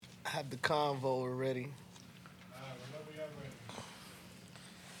have the convo already.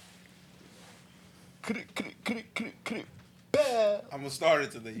 I'm gonna start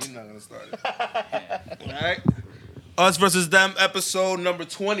it today. You're not gonna start it. All right. Us versus them, episode number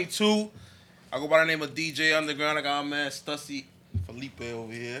 22. I go by the name of DJ Underground. I got my man Stussy Felipe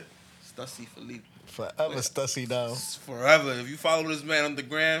over here. Stussy Felipe. Forever Stussy down. It's forever. If you follow this man on the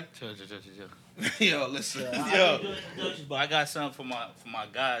gram, yo, listen, yo. But I got something for my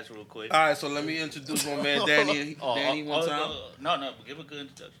guys real quick. All right, so let me introduce my man Danny. Danny, one time. No, give a good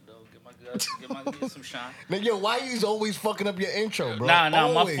introduction though. Get some shine. Man, yo, why you always fucking up your intro, bro? Nah,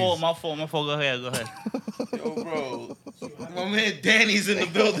 Always. my fault. Go ahead. Yo, bro, my man Danny's in the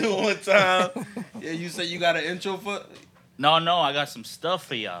building one time. Yeah, you said you got an intro for. No, I got some stuff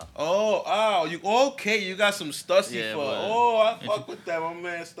for y'all. You okay? You got some Stussy Yeah, for. but- I fuck with that, my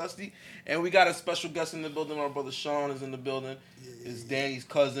man Stussy. And we got a special guest in the building. Our brother Sean is in the building. It's Danny's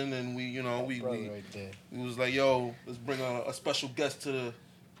cousin, and we Right there. we was like, yo, let's bring a special guest to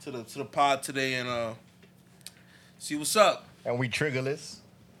the pod today and see what's up. And we triggerless.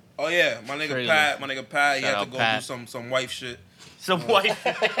 Oh yeah, my nigga Pat, he Shout had to out go Pat. do some wife shit. Some white. You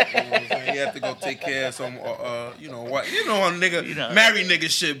know what I'm saying? He had to go take care of some, what a nigga, You know. married nigga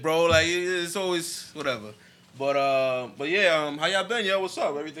shit, bro. Like it's always whatever. But yeah, how y'all been? Yo, what's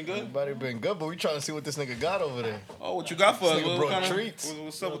up? Everything good? Everybody been good, but we trying to see what this nigga got over there. Oh, what you got for us? This nigga What brought kinda- treats.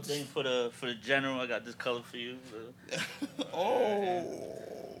 What's up with Thing this? for the general. I got this color for you. Oh,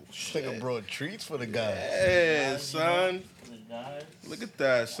 This nigga brought treats for the guys. yeah, son. For the guys. Look at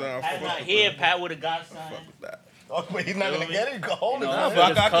that, son. I Pat fuck not with here. that. Pat would have got I something. fuck with that. Oh, but he's not gonna get it. You can hold it. You know, Nah, man. but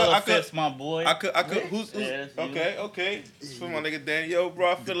this I color could- fits my boy. I could. Who's Yeah, that's you. okay. It's for my nigga Danny. Yo,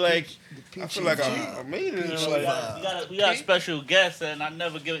 bro, I feel like I made it. Like, We got a special guest, and I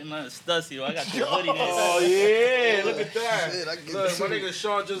never give nothing Stussy. I got the hoodie. oh yeah, look at that. Shit, I get Look, my two. nigga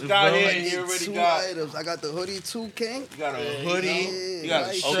Sean just got here I and he get already two got. items. I got the hoodie too, King. You got a hoodie. Yeah, You got a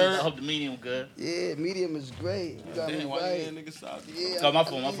nice. I shirt. hope the medium good. Yeah, medium is great. You got me Damn, why you right. ain't nigga size? Yeah, Oh, my I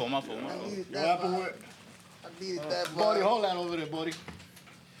fault. needed What that happened vibe. with? I needed that Buddy, vibe. hold that over there, buddy.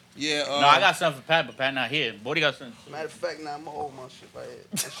 Yeah. No, I got something for Pat, but Pat not here. Bodie got something. Matter of fact, now I'm gonna hold my shit right here.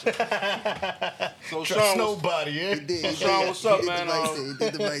 That shit- So Trust Sean, nobody, yeah? He did. He Sean, did. what's up, He did man? the right thing. He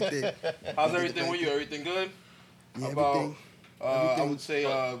did the right thing. how's everything with you? Everything good? Yeah, About- everything. I Everything. would say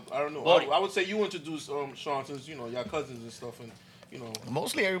I don't know. Buddy. I would say you introduced Sean since y'all cousins and stuff and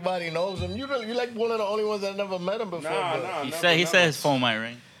Mostly everybody knows him. You like one of the only ones that never met him before. Nah, but- nah. He never. said his phone might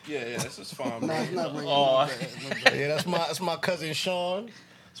ring. Yeah, this is fine, Nah, man. it's not ringing. Oh. My bad, my bad. Yeah, that's my cousin Sean.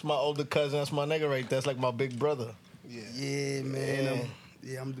 It's my older cousin. That's my nigga right there. That's like my big brother. Yeah. Yeah, man.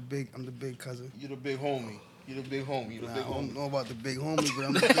 Yeah. I'm the big cousin. You the big homie. You the big homie. Nah, I don't know about the big homie, but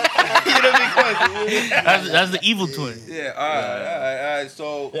I'm the big That's the evil twin. Yeah, all right.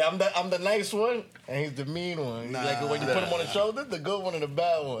 So Yeah, I'm the nice one, and he's the mean one. He's Nah. like when you put him on the shoulder, the good one and the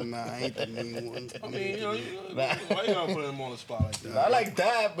bad one. Nah, I ain't the mean one. I mean, why you gonna put him on the spot like that? I like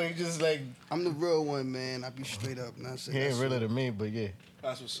that, but he just like I'm the real one, man. I be straight up. Nah, he ain't realer than me, but yeah.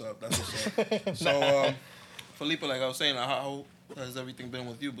 That's what's up. So, Felipe, like I was saying, how has everything been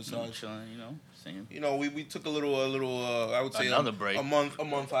with you besides? Chilling, singing. We took a little I would say Another break. a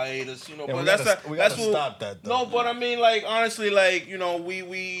month hiatus, Yeah, but we that's gotta, we that's gotta what. stop that though. No, but I mean, like honestly, like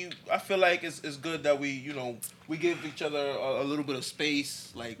we I feel like it's good that we we give each other a little bit of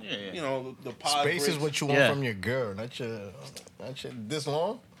space, like Yeah. the pod Space is breaks. what you want Yeah. from your girl, not your this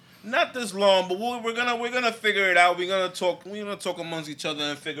long. Not this long, but we're gonna figure it out. We're gonna talk amongst each other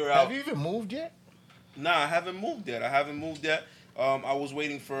and figure out. Have you even moved yet? Nah, I haven't moved yet. I was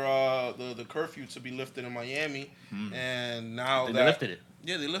waiting for the curfew to be lifted in Miami, and now They that lifted it.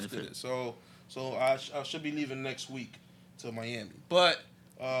 Yeah, they lifted it. So I should be leaving next week to Miami, but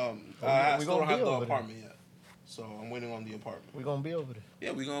I we still don't gonna have be the over there. apartment yet. So I'm waiting on the apartment. We're gonna be over there.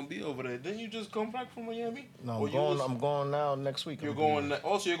 Yeah, we're gonna be over there. Didn't you just come back from Miami? No, Or I'm going now next week. You're I'm going. there.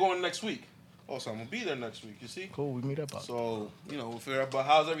 Also, you're going next week. Also, I'm gonna be there next week. You see. Cool, we meet up. So we'll figure out. But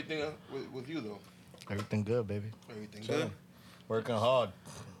how's everything with you though? Everything good, baby. Everything Chilling. good. Working hard.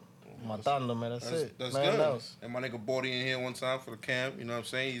 Matando, man. That's it. That's Nothing good. else. And my nigga Bordy in here one time for the camp. You know what I'm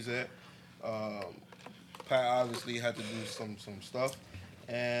saying? He's there. Pat obviously had to do some stuff.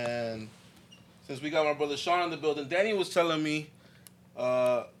 And since we got my brother Sean in the building, Danny was telling me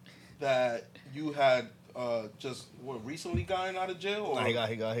that you had just recently gotten out of jail. Or? Nah,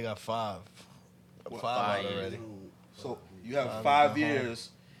 he got five. What, Five 5 out already. So you have Five 5 and a half. years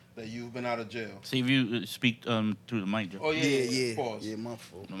that you've been out of jail. See if you speak through the mic, Joe. Oh Yeah. Pause. Yeah, my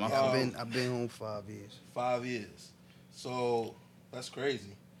fault. No, my Yeah, fault. I've been home 5 years. 5 years. So that's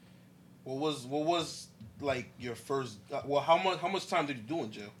crazy. What was like your first? Well, how much time did you do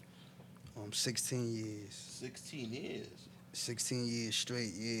in jail? 16 years. 16 years. 16 years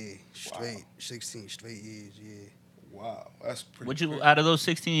straight, yeah. Straight. Wow. 16 straight years, yeah. Wow, that's pretty. What you crazy. out of those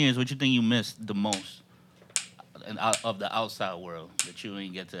 16 years? What you think you missed the most, and out of the outside world that you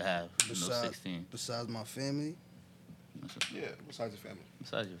ain't get to have in those 16? Besides my family. Yeah, besides your family.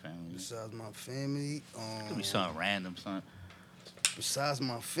 Besides your family. Besides my family. Could be something random, son. Besides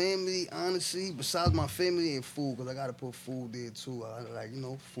my family, honestly, besides my family and food, because I got to put food there too.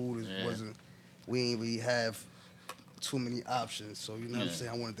 Food wasn't, we ain't really have too many options. So, you know what I'm saying?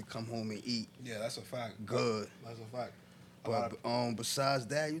 I wanted to come home and eat. Yeah, that's a fact. Good. That's a fact. But besides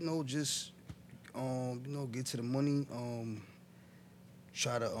that, just get to the money,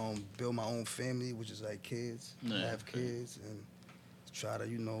 try to build my own family, which is like kids, have kids, and try to,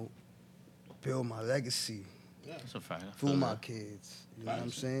 build my legacy. Yeah. That's a fact. Through my kids. You know what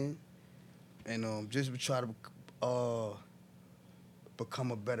I'm saying? And just try to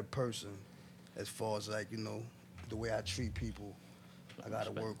become a better person as far as the way I treat people. I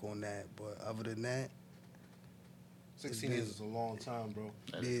gotta work on that. But other than that, 16 years is a long time, bro.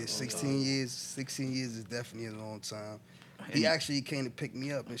 Yeah, 16 years. 16 years is definitely a long time. He actually came to pick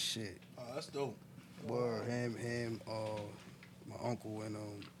me up and shit. Oh, that's dope. Word, him, my uncle and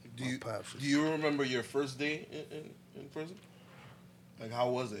my pops. Do you remember your first day in prison? Like, how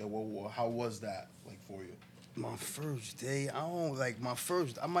was it? How was that like for you? My first day, I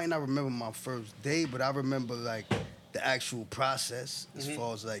might not remember my first day, but I remember like the actual process as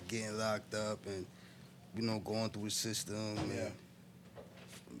far as like getting locked up and going through the system and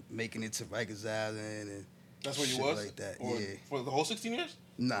making it to Rikers Island and that's where you shit was like that. Or yeah, for the whole 16 years.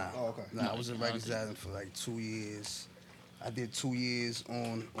 Nah. Oh, okay. Nah, I was in Rikers Island for like 2 years. I did 2 years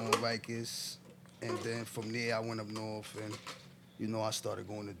on Rikers, and then from there I went up north and I started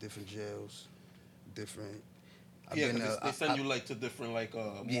going to different jails, They send you like to different like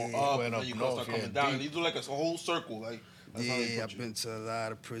more up, and then you go start coming down. And you do like a whole circle, like. Yeah, I've been to a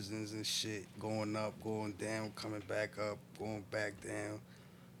lot of prisons and shit, going up, going down, coming back up, going back down.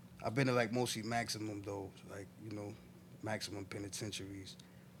 I've been to like mostly maximum though, like maximum penitentiaries.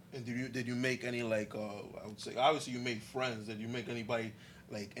 And did you make any like I would say obviously you made friends? Did you make anybody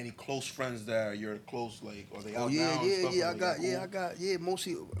like any close friends that you're close like are they out now? I got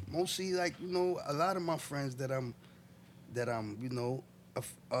mostly like a lot of my friends that I'm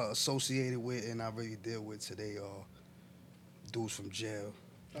associated with and I really deal with today are dudes from jail.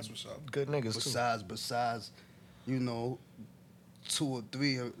 That's what's up. Good niggas too. Besides, 2 or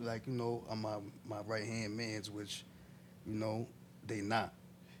 3 are like are my right hand mans, which they not.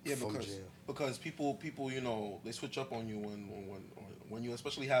 Yeah, from jail. Because people they switch up on you when you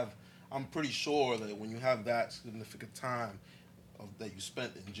especially have. I'm pretty sure that when you have that significant time that you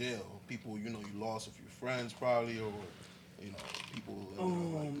spent in jail, people you lost a few friends probably or. People,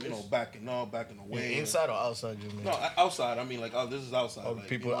 backing away. Yeah, inside or outside, you mean? No, outside. I mean, like, this is outside. Oh, like,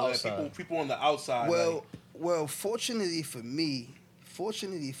 people outside. Like, people on the outside. Well, fortunately for me,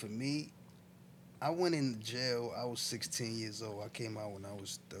 I went in jail. I was 16 years old. I came out when I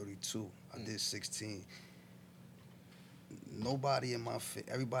was 32. I did 16. Everybody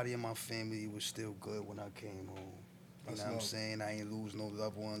in my family was still good when I came home. You know what I'm saying? I ain't lose no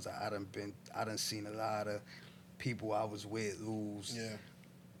loved ones. I done seen a lot of people I was with lose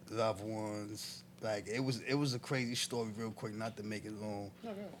loved ones. Like it was a crazy story real quick, not to make it long.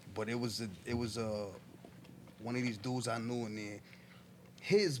 But it was one of these dudes I knew in there.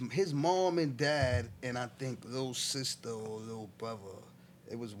 His mom and dad and I think little sister or little brother,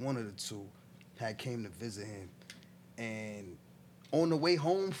 it was one of the two, had came to visit him. And on the way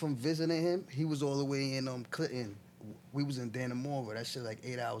home from visiting him, he was all the way in Clinton. We was in Dannemora. That shit like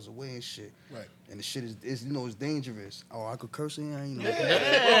 8 hours away and shit. Right. And the shit is it's dangerous. Oh, I could curse in here?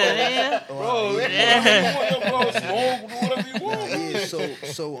 Yeah. Bro, smoke, do whatever you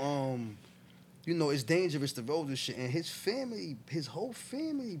want. It's dangerous to roll this shit. And his whole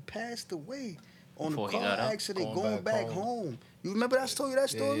family passed away on Before a car accident going back home. You remember I told you that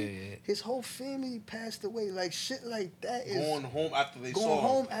story? Yeah. His whole family passed away. Like shit like that is going home after they going saw him.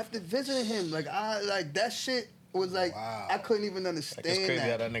 home after visiting him. Like that shit was like I couldn't even understand It's crazy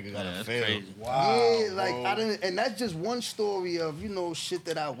that. how that nigga got That's failed. crazy. Wow. Yeah, like bro. I didn't, and that's just one story of shit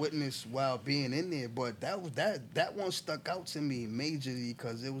that I witnessed while being in there. But that one stuck out to me majorly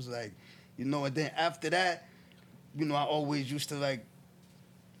because it was like, and then after that, I always used to like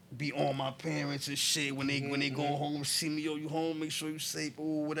be on my parents and shit when they go home, see me, yo, you home, make sure you safe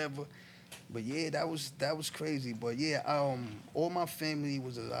or whatever. But yeah, that was crazy. But yeah, all my family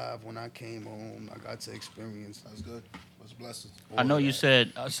was alive when I came home. I got to experience. That's good. That's a blessing. I know you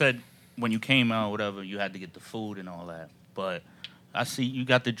said when you came out, whatever, you had to get the food and all that. But I see you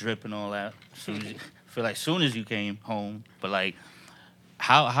got the drip and all that. Feel like soon as you came home, but like,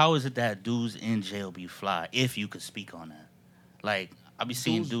 how is it that dudes in jail be fly? If you could speak on that, like I be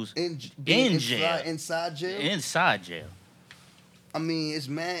seeing dudes in jail, inside jail, inside jail. I mean, it's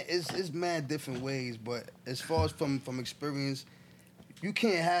mad different ways, but as far as from experience, you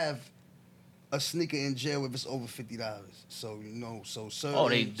can't have a sneaker in jail if it's over $50. So certain. Oh,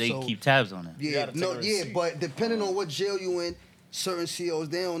 they keep tabs on it. Yeah, but depending on what jail you in, certain COs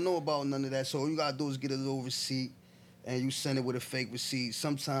they don't know about none of that. So all you gotta do is get a little receipt, and you send it with a fake receipt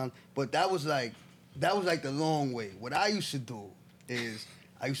sometimes. But that was like the long way. What I used to do is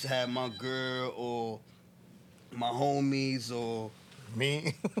I used to have my girl or my homies or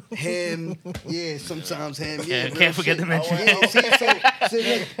me, him, yeah, sometimes him, yeah. Can't forget to mention.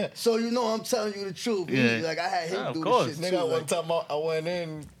 So I'm telling you the truth. Yeah. Like I had him do course. the shit nigga, too. one time I went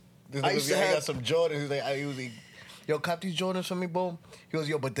in. This I nigga used to got have some Jordans. He's like, I usually, yo, cop these Jordans for me, boom. He goes,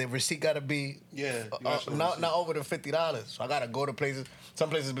 yo, but the receipt gotta be not over the $50. So I gotta go to places. Some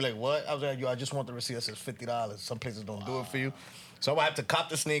places be like, what? I was like, yo, I just want the receipt that says $50. Some places don't do it for you. So I have to cop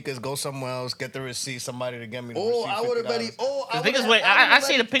the sneakers, go somewhere else, get the receipt, somebody to get me the receipt. I would have already. The thing is, I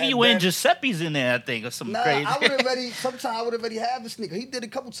see the picture you wearing Giuseppe's in there, I think, or something crazy. I would have already. Sometimes I would have already had the sneaker. He did a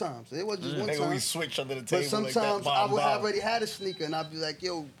couple times. It wasn't just one time. We switch under the table. But sometimes like that, I would have already had a sneaker, and I'd be like,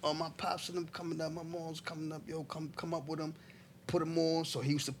 yo, my pops and them coming up, my mom's coming up, yo, come up with them, put them on. So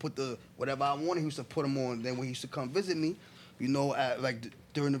he used to put whatever I wanted, he used to put them on. Then when he used to come visit me,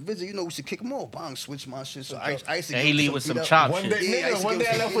 during the visit, we used to kick him off, bang, switch my shit. So I used to he leave with some chop one shit. Day, one day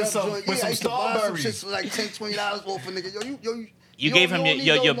I left with some strawberries. For like $10, $20 off a nigga. Yo, you gave him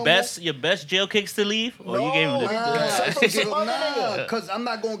your best jail kicks to leave, or you gave him the because I'm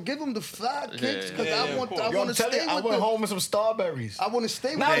not gonna give him the fly kicks because I want to stay with them. I went home with some strawberries. I want to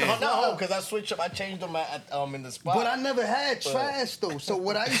stay with them. Not home because I switched up. I changed them in the spot. But I never had trash though. So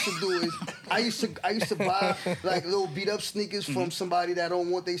what I used to do is I used to buy like little beat up sneakers from somebody that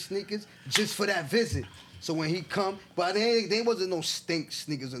don't want their sneakers just for that visit. So when he come, but they wasn't no stink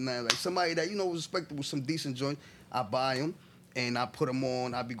sneakers or nothing. Like somebody that was respectable, some decent joints, I buy them. And I put them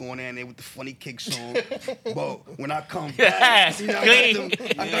on. I be going in there with the funny kicks on. But when I come back, I got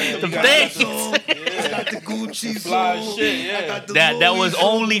the Vans on. I got the Gucci's on. Shit, yeah. I got the that was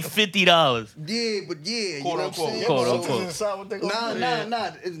on. only $50. Yeah, but you know what I'm saying? Quote unquote.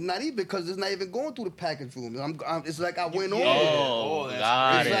 Nah. It's not even because it's not even going through the package room. It's like I went on there.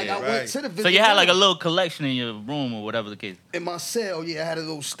 Got it's it. like I went to the visit. So you had like a little collection in your room or whatever the case. In my cell, I had a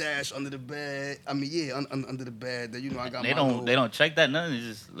little stash under the bed. I mean, under the bed that I got. They don't check that nothing. They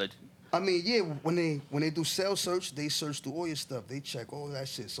just let you. I mean, when they do cell search, they search through all your stuff. They check all that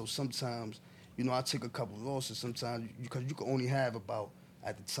shit. So sometimes, I take a couple losses. Sometimes because you can only have about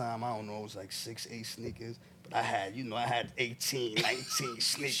at the time I don't know it was like 6-8 sneakers, but I had 18, 19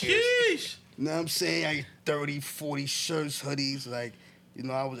 sneakers. Sheesh. You know what I'm saying? I had 30, 40 shirts, hoodies, like.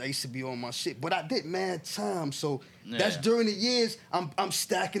 I used to be on my shit, but I did mad time. So that's during the years I'm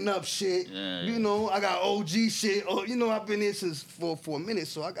stacking up shit. Yeah. I got OG shit. Or I've been here since for a minute,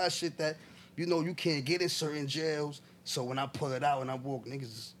 so I got shit that you can't get in certain jails. So when I pull it out and I walk,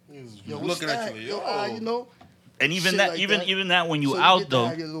 niggas, looking at you, And even that, even that when you out though,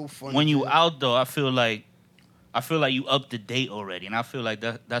 I feel like you up to date already, and I feel like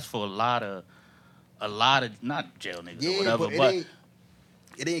that's for a lot of not jail niggas or whatever, but.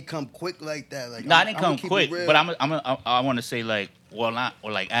 It ain't come quick like that. Like, it didn't come quick. But I want to say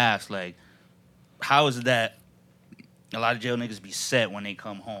ask how is it that a lot of jail niggas be set when they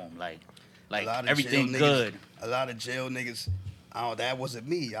come home? Like everything good. A lot of jail niggas. That wasn't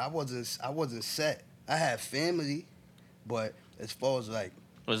me. I wasn't set. I had family, but as far as like,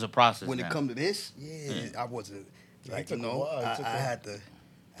 it was a process. When it come to this, I wasn't like I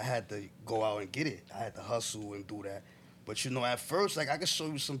had to go out and get it. I had to hustle and do that. But at first, like I could show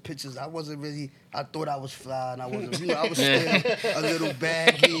you some pictures. I wasn't really. I thought I was fly, and I wasn't. I was still a little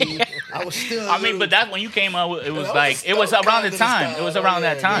baggy. I was still. But that's when you came out. It was around the time. It was around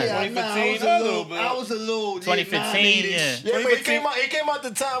that time. Yeah, 2015. I was a little. 2015. Yeah, but it came out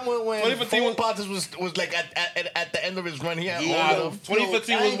the time when 2015 Potters was like at the end of his run. He had all of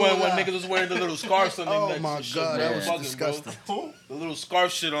 2015 was when niggas was wearing the little scarves on their neck. Oh my god, that was disgusting. The little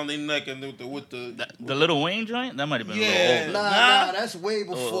scarf shit on their neck and with the Little Wayne joint. That might have been. Nah, that's way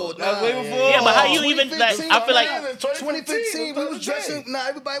before. That's way before. Yeah, but how you even like? I feel like 2015 we was dressing.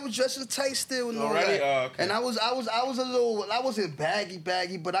 Everybody was dressing tight still and all that. Okay. And I was a little. I wasn't baggy,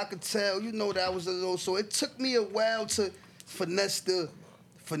 but I could tell. That I was a little. So it took me a while to finesse the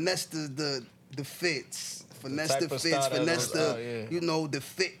fits. Finesse the fits. Finesse the the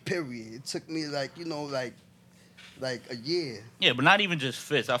fit period. It took me like like a year. Yeah, but not even just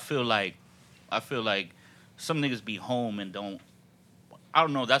fits. I feel like some niggas be home and don't. I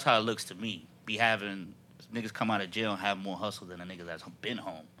don't know. That's how it looks to me. Be having niggas come out of jail and have more hustle than a nigga that's been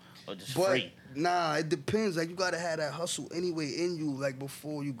home or just free. Nah, it depends. Like you gotta have that hustle anyway in you. Like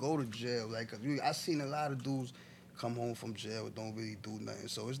before you go to jail. Like I seen a lot of dudes come home from jail and don't really do nothing.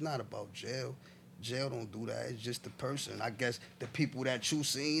 So it's not about jail. Jail don't do that. It's just the person. I guess the people that you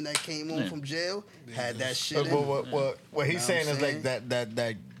seen that came home from jail had that shit. What he's saying is like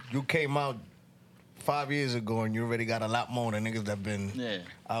that you came out 5 years ago and you already got a lot more than niggas that been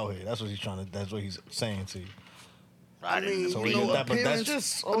out here. That's what he's saying to you. I mean, so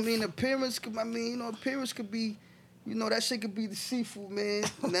appearance could be, that shit could be deceitful, man.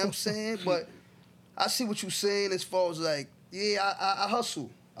 You know what I'm saying? But I see what you're saying as far as like, I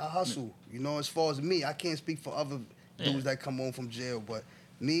hustle. As far as me, I can't speak for other dudes that come home from jail, but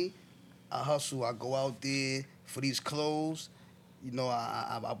me, I hustle. I go out there for these clothes.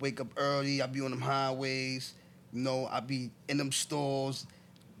 I wake up early. I be on them highways. I be in them stores,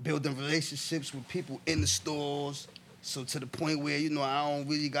 building relationships with people in the stores. So to the point where, I don't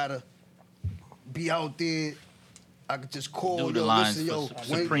really gotta be out there. I could just call, do the lines for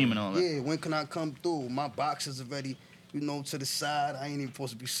Supreme and all that. Yeah, when can I come through? My boxes are ready. To the side. I ain't even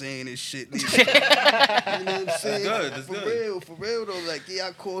supposed to be saying this shit. You know what I'm saying? That's good. For real though. Like,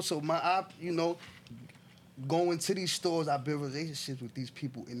 I call. So going to these stores, I build relationships with these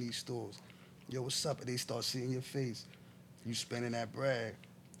people in these stores. Yo, what's up? And they start seeing your face. You spending that bread.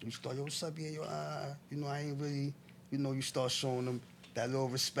 You start, yo, what's up? Yeah, yo, I ain't really, you start showing them that little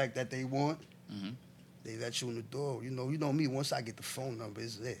respect that they want. Mm-hmm. They let you in the door. You know me. Once I get the phone number,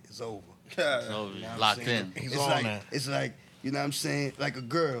 it's lit. It's over. Locked in. It's like, you know what I'm saying? Like a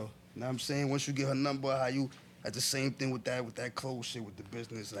girl. You know what I'm saying? Once you get her number, that's the same thing with that clothes shit with the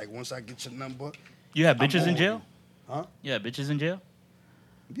business. Like once I get your number. You have bitches in jail? Huh? Yeah, bitches in jail?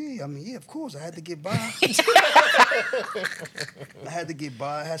 Yeah, of course. I had to get by.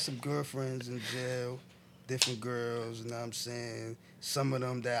 I had some girlfriends in jail, different girls, you know what I'm saying? Some of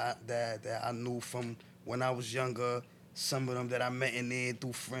them that I knew from when I was younger, some of them that I met in there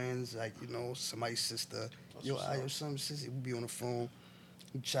through friends, like, somebody's sister. Some sister, we be on the phone.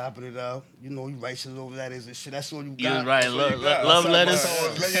 You chopping it up, you write your little letters and shit. That's all you got. You was writing love letters.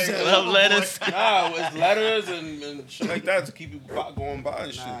 Love letters. Nah, it's letters and shit like that to keep you going by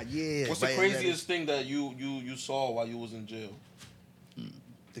and shit. Yeah. What's the craziest thing that you saw while you was in jail?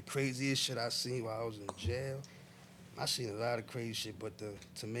 The craziest shit I seen while I was in jail, I seen a lot of crazy shit. But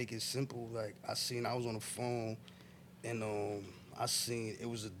to make it simple, like I was on the phone, and I seen it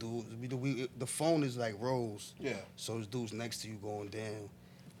was a dude. The phone is like rows. Yeah. So this dude's next to you going down.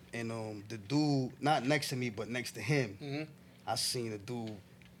 And the dude, not next to me, but next to him, I seen a dude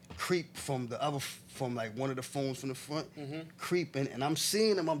creep from like one of the phones from the front, creeping, and I'm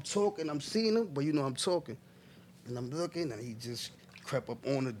seeing him, I'm talking, I'm seeing him, but I'm talking. And I'm looking, and he just crept up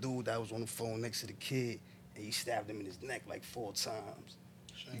on the dude that was on the phone next to the kid, and he stabbed him in his neck like 4 times.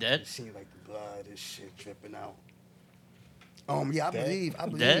 Dead? You see like the blood and shit dripping out. Yeah, I believe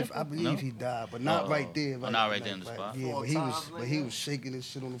no? he died, but not right there. Not right there in the spot. Yeah, but he was shaking his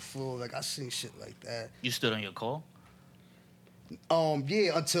shit on the floor. Like I seen shit like that. You stood on your call?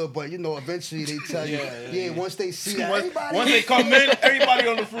 Yeah, eventually they tell you. Once they see that, everybody. Once they come in, everybody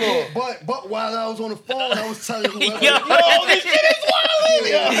on the floor. But while I was on the phone, I was telling whoever, this shit is wild.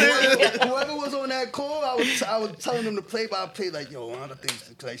 Whoever was on that call, I was telling them to play by play. Like, yo, one of the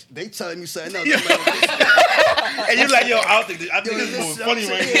things, like, they telling me something else. And you're like, yo, I think this is more funny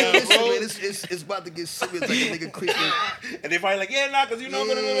right now, bro. Man, it's about to get serious, like a nigga creeping. And they probably like, because you know.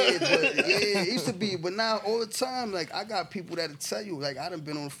 It used to be, but now all the time, like, I got people that tell you, like, I done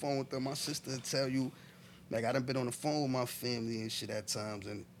been on the phone with them. My sister tell you, like, I done been on the phone with my family and shit at times,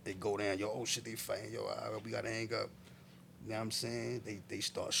 and they go down, yo, oh shit, they fighting, yo, we gotta hang up. You know what I'm saying? They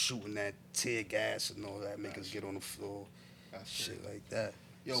start shooting that tear gas and all that, make us get on the floor, shit like that.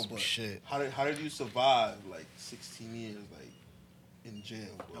 Yo, but shit. How did you survive like 16 years like in jail?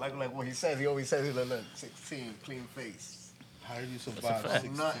 Bro? Like what he says, he always says he's like 16, clean face. How did you survive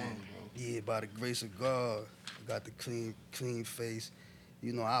 16, bro? Yeah, by the grace of God, I got the clean face.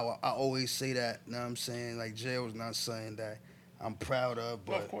 I always say that, you know what I'm saying? Like, jail was not something that I'm proud of,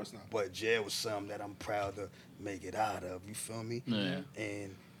 but of course not. But jail was something that I'm proud to make it out of, you feel me? Yeah.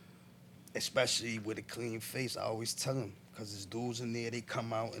 And especially with a clean face, I always tell them, because there's dudes in there, they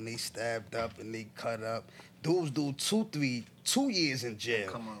come out and they stabbed up and they cut up. Dudes do 2 years in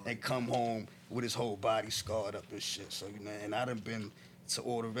jail and come home with his whole body scarred up and shit. So, and I done been to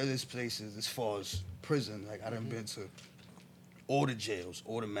all the realest places as far as prison. Like, I done been to all the jails,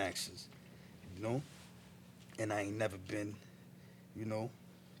 all the maxes, and I ain't never been,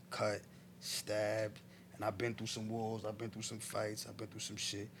 cut, stabbed, and I've been through some wars, I've been through some fights, I've been through some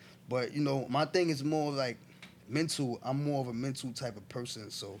shit. But, my thing is more like mental. I'm more of a mental type of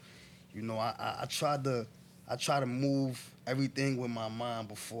person, so, I try to move everything with my mind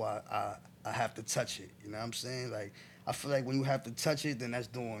before I have to touch it. You know what I'm saying? Like, I feel like when you have to touch it, then that's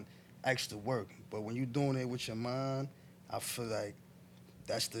doing extra work. But when you're doing it with your mind, I feel like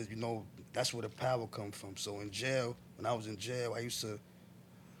that's that's where the power comes from. So in jail, when I was in jail, I used to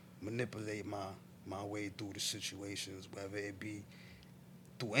manipulate my way through the situations, whether it be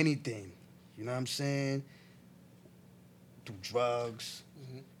through anything. You know what I'm saying? Through drugs.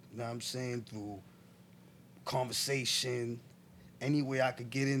 Mm-hmm. You know what I'm saying? Through conversation. Any way I could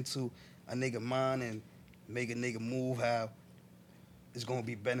get into a nigga mind and make a nigga move how it's gonna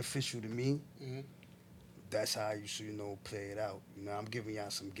be beneficial to me. Mm-hmm. That's how you should, play it out. I'm giving y'all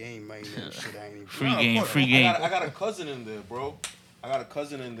some game right now. Shit, I ain't even free game. I got a cousin in there, bro. I got a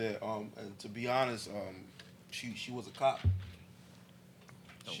cousin in there. And to be honest, she was a cop.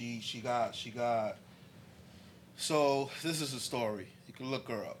 She got. So this is a story. You can look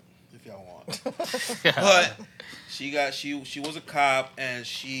her up if y'all want. But she was a cop, and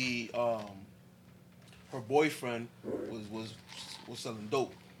her boyfriend was selling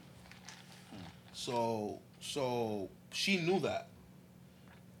dope. So she knew that,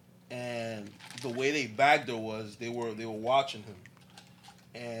 and the way they bagged her was they were watching him,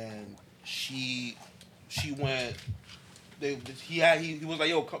 and she went. He was like,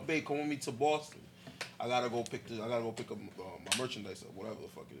 yo, babe, come with me to Boston. I gotta go pick up my merchandise up, whatever the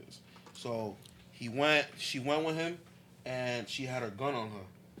fuck it is. So she went with him, and she had her gun on her,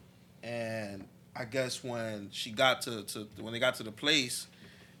 and I guess when they got to the place.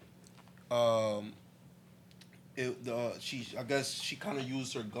 I guess she kind of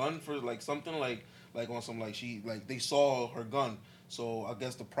used her gun for like something like on some they saw her gun, so I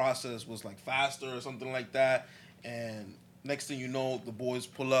guess the process was like faster or something like that. And next thing you know, the boys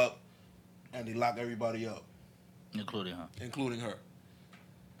pull up and they lock everybody up, including her.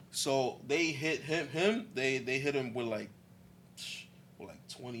 So they hit him. They hit him with like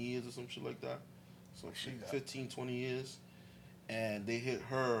 20 years or some shit like that. So 15, 20 years, and they hit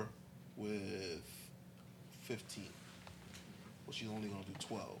her with 15. Well, she's only gonna do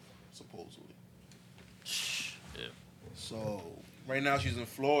 12, supposedly. Yeah. So right now she's in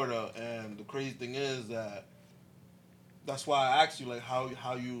Florida, and the crazy thing is that's why I asked you like how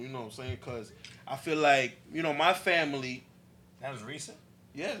you know what I'm saying, because I feel like my family. That was recent.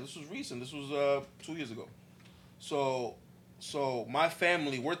 Yeah, this was recent. This was 2 years ago. So my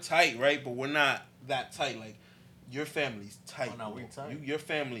family, we're tight, right? But we're not that tight. Like, your family's tight. Oh, no, we tight. Your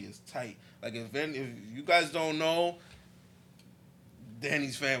family is tight. Like, if you guys don't know,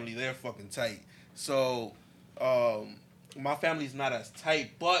 Danny's family, they're fucking tight. So, my family's not as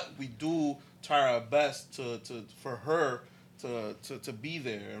tight, but we do try our best for her to be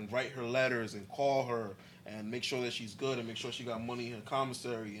there and write her letters and call her and make sure that she's good and make sure she got money in her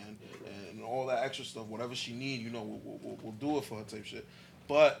commissary and all that extra stuff. Whatever she need, we'll do it for her type shit.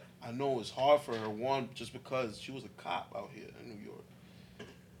 But I know it's hard for her, one, just because she was a cop out here in New York.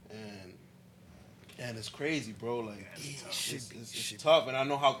 And it's crazy, bro. Like, it's tough. And I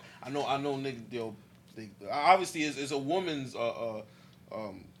know niggas, obviously it's a woman's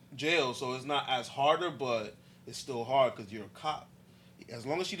jail, so it's not as harder, but it's still hard because you're a cop. As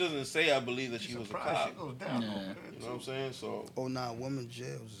long as she doesn't say, I believe that she was a cop. She goes down. You know what I'm saying? So. Oh nah, women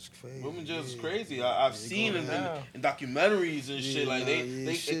jails is crazy. Women jails is crazy. I've seen in documentaries and shit like they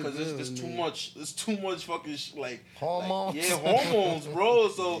because there's too much. There's too much fucking like hormones. Hormones, bro.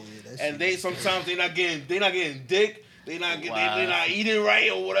 So and they sometimes they're not getting dick. They not eating right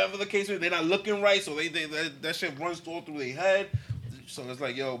or whatever the case may be. They're not looking right. So that shit runs all through their head. So it's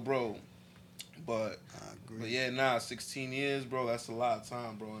like, yo, bro. But 16 years, bro, that's a lot of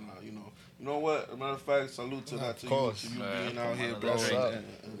time, bro. And you know what? As a matter of fact, salute to that to you being out here, bro.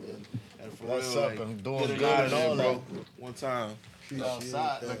 And for what's real, up? I'm doing good and all that. One time.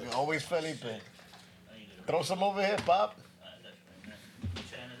 Outside, like always, Felipe. Throw some over here, Pop.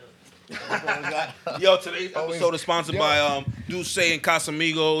 Yo, today's episode is sponsored by Duce and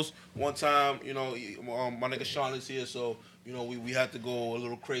Casamigos. One time, my nigga Sean is here, so. We had to go a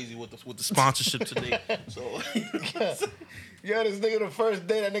little crazy with the sponsorship today. So, yeah, this nigga the first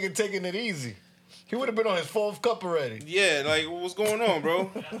day, that nigga taking it easy. He would have been on his 4th cup already. Yeah, like what's going on, bro?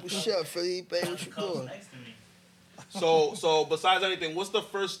 What's up, Felipe? What you doing? So besides anything, what's the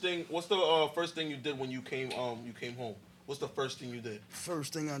first thing you did when you came home? what's the first thing you did?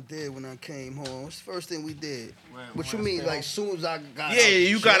 First thing I did when I came home. What's the first thing we did? What you mean? Like, soon as I got out?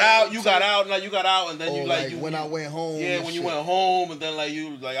 You got out, and then you like when I went home. Yeah, when you went home, and then like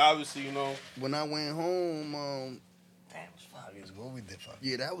you like obviously When I went home, damn, it was 5 years ago. We did 5.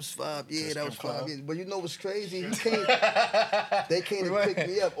 Yeah, that was 5. Yeah, that was 5 years. But you know what's crazy? They came to pick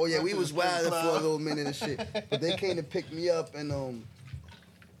me up. Oh yeah, we was wilding for a little minute and shit. But they came to pick me up, and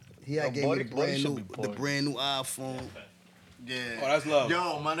he had gave me the brand new iPhone. Yeah. Oh, that's love.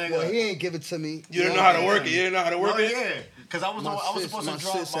 Yo, my nigga. Well, he ain't give it to me. You didn't know how to work it. You didn't know how to work it. Yeah, because I was supposed to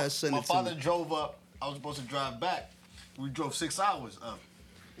drive. My father drove up. I was supposed to drive back. We drove 6 hours up.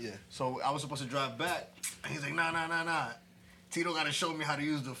 Yeah. So I was supposed to drive back. And he's like, nah. Tito got to show me how to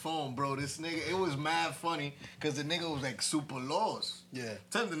use the phone, bro. This nigga, it was mad funny because the nigga was like super lost. Yeah.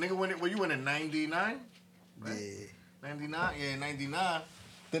 Tell him the nigga went in 99? Right? Yeah. 99? Yeah, 99.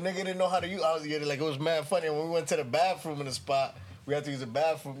 The nigga didn't know how to use it. Like, it was mad funny. When we went to the bathroom in the spot, we had to use the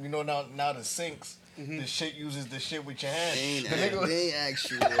bathroom. You know, now the sinks, the shit uses the shit with your hands. They ain't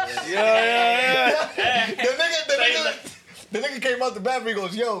actually. Yeah. The nigga came out the bathroom. He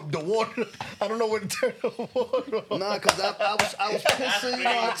goes, "Yo, the water. I don't know where to turn the water on." Nah, cause I was pissing. You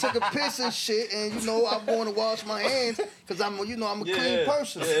know, I took a piss and shit, and you know I'm going to wash my hands, cause I'm a clean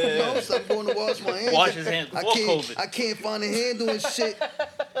person. You know, so I'm going to wash my hands. Wash his hands before COVID. I can't find a handle and shit.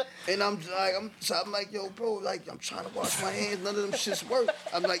 And I'm like, yo, bro, like I'm trying to wash my hands. None of them shits work.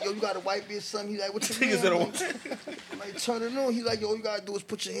 I'm like, yo, you gotta wipe your son. He's like, what you mean? I'm like, turn it on. He's like, yo, all you gotta do is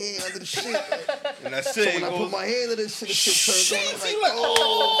put your hand under the shit. And that's so it. when I put my hand under the shit, the shit turns on. I'm like,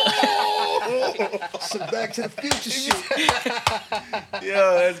 oh. Some Back to the Future shit.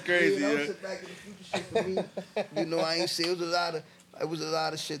 Yo, that's crazy. Yeah, that was some Back to the Future shit for me. You know, I ain't see. It was a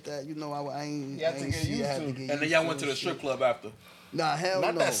lot of shit that I ain't see. And then y'all went to the strip club after. Nah, hell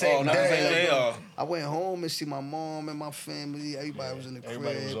not no. That same not the same day. I went home and see my mom and my family. Everybody was in the crib.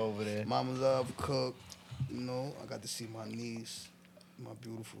 Everybody was over there. Mama loved cook. You know, I got to see my niece, my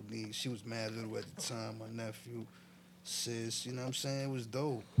beautiful niece. She was mad little at the time. My nephew, sis. You know what I'm saying? It was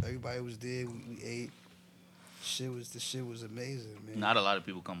dope. Everybody was there. We ate. The shit was amazing, man. Not a lot of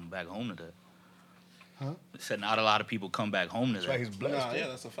people coming back home to that. Huh? Said not a lot of people come back home to That's that. why he's blessed. Nah, yeah,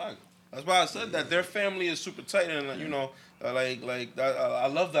 that's a fact. That's why I said that their family is super tight, and you know, like that. I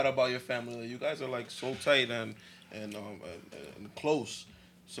love that about your family. You guys are like so tight and close.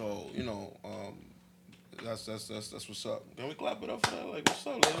 So you know, that's what's up. Can we clap it up for that? Like, what's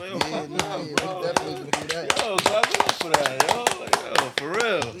up? Like, We definitely can do that. Yo, clap it up for that, yo. Like, yo, for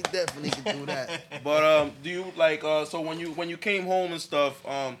real. We definitely can do that. But do you like so when you came home and stuff?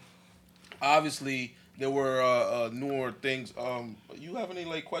 Obviously. There were newer things. You have any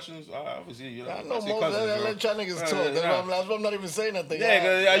like questions? Obviously, I know most. Let y'all niggas talk. That's why I'm not even saying nothing.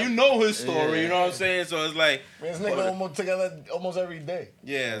 Yeah, you know his story. You know what I'm saying? So it's like this nigga almost together almost every day.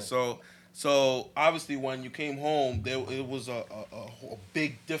 Yeah. So obviously, when you came home, it was a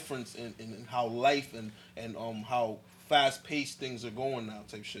big difference in how life and how fast paced things are going now,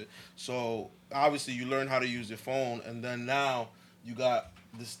 type shit. So obviously, you learn how to use your phone, and then now you got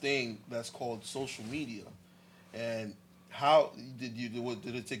this thing that's called social media. And how did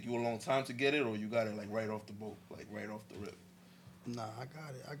it take you a long time to get it, or you got it like right off the boat, like right off the rip? Nah, I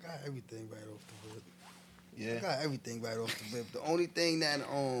got it. I got everything right off the rip. Yeah, I got everything right off the rip. The only thing that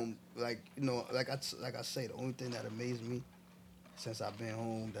like I say, the only thing that amazed me since I've been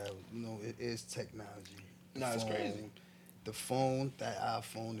home that it is technology. It's crazy. The phone, that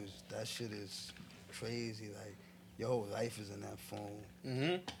iPhone that shit is crazy. Like, your whole life is in that phone.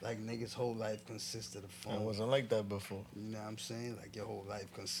 Mm-hmm. Like, niggas' whole life consists of the phone. It wasn't like that before. You know what I'm saying? Like, your whole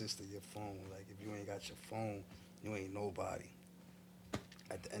life consists of your phone. Like, if you ain't got your phone, you ain't nobody.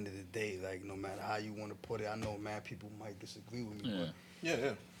 At the end of the day, like, no matter how you want to put it, I know, man, people might disagree with me, but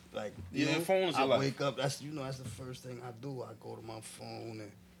yeah. Like, your phone is your life. I wake up, that's the first thing I do. I go to my phone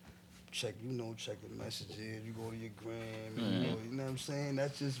and check the messages. You go to your gram, you know what I'm saying?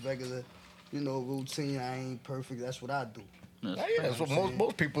 That's just regular, routine. I ain't perfect. That's what I do. That's what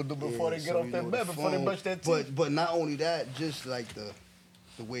most people do before they get off their bed, before they brush their teeth. But not only that, just like the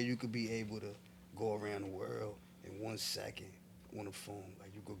way you could be able to go around the world in 1 second on the phone.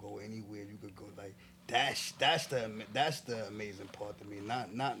 Like, you could go anywhere. You could go, like, that's the amazing part to me. Not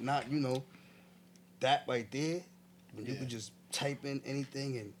that right there. When you could just type in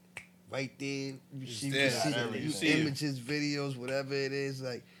anything and right there you see images, videos, whatever it is,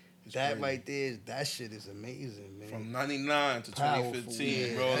 like. It's that crazy. Right there, that shit is amazing, man. From 99 to 2015,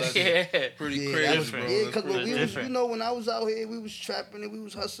 yeah. bro. That's pretty crazy, bro. Yeah, because when we was, when I was out here, we was trapping and we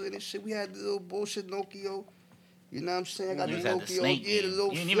was hustling and shit. We had the little bullshit Nokia. You know what I'm saying? I got the Nokia. The snake game. The little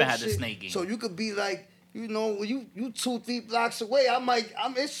you didn't even have the snake game. So you could be like, you know, when you 2-3 blocks away,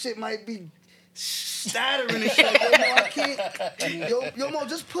 this shit might be stattering and shit. Like, yo, Mo, I can't. Yo, Mo,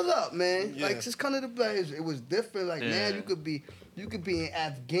 just pull up, man. Yeah. Like, just come to the place. It was different. Like, now you could be in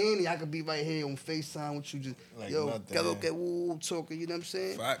Afghani. I could be right here on FaceTime with you. Just like get woo talking. You know what I'm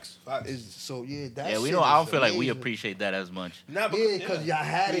saying? Facts. So yeah, that. Yeah, we don't. I don't feel like we appreciate that as much. Because y'all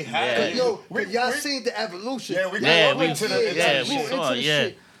had it. Y'all seen the evolution. We saw.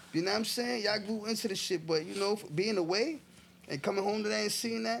 Yeah. You know what I'm saying? Y'all grew into the shit, but you know, being away and coming home today and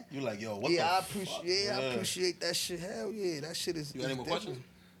seeing that. You're like, yo, what I appreciate that shit. Hell yeah, that shit is. You got any more questions?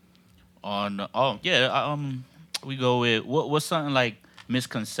 We go with what's something like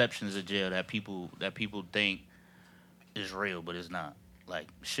misconceptions of jail that people think is real, but it's not. Like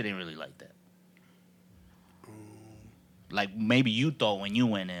shit ain't really like that. Like maybe you thought when you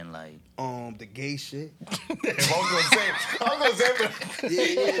went in, like the gay shit. I was gonna say,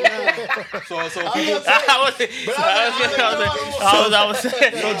 yeah. So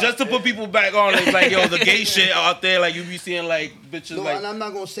So just to put people back on, it's like yo, the gay shit out there, like you be seeing like bitches. No, like, and I'm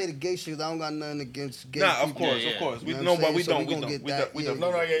not gonna say the gay shit. I don't got nothing against gay. Nah, people. of course. We don't. We don't.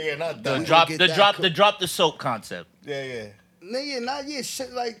 Not that. The drop the soap concept. Yeah. Not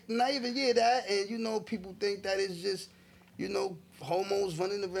shit like not even that, and you know people think that it's just. You know, homos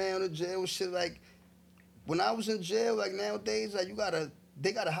running around in jail and shit. Like, when I was in jail, like, nowadays, like,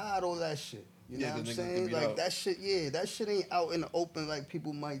 they gotta hide all that shit. You know what I'm saying? Like, that shit, that shit ain't out in the open like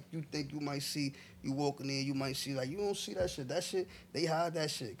people you think you might see, you walking in, you might see, like, you don't see that shit. That shit, they hide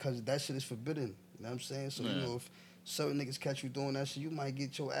that shit, because that shit is forbidden. You know what I'm saying? So, you know, if certain niggas catch you doing that shit, you might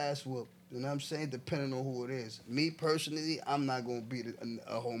get your ass whooped. You know what I'm saying? Depending on who it is. Me, personally, I'm not gonna beat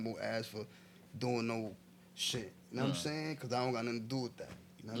a homo ass for doing no shit. You know what I'm saying? Because I don't got nothing to do with that.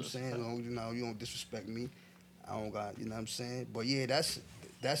 You know what I'm saying? As long as you don't disrespect me, I don't got, you know what I'm saying? But yeah, that's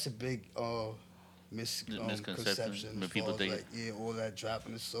a big misconception. When people think like, all that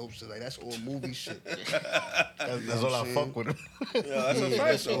dropping the soap shit, like that's all movie shit. That's all I fuck with him.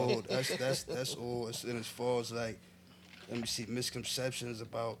 That's all. That's all. And as far as like, let me see, misconceptions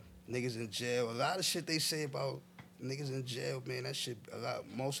about niggas in jail. A lot of shit they say about niggas in jail, man,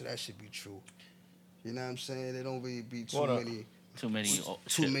 most of that shit be true. You know what I'm saying? There don't really be too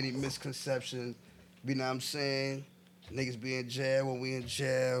many misconceptions. You know what I'm saying? Niggas be in jail when we in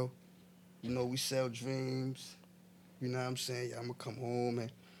jail. You know, we sell dreams. You know what I'm saying? Yeah, I'm going to come home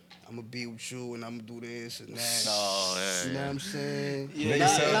and I'm going to be with you and I'm going to do this and that. You know what I'm saying? Yeah,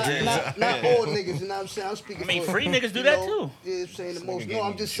 not all niggas, you know what I'm saying? I'm speaking free niggas do that too. Yeah, I'm saying the most. No,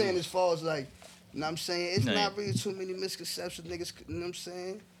 I'm just saying as far as like, you know what I'm saying? It's not really too many misconceptions, niggas, you know what I'm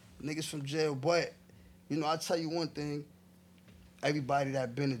saying? Niggas from jail, but... You know, I'll tell you one thing. Everybody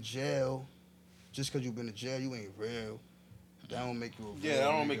that been in jail, just because you been in jail, you ain't real. That don't make you a real that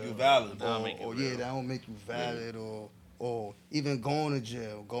don't make you valid. That don't make you valid or even going to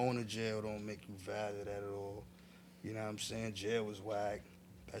jail. Going to jail don't make you valid at all. You know what I'm saying? Jail is whack.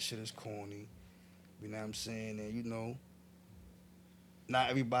 That shit is corny. You know what I'm saying? And, you know, not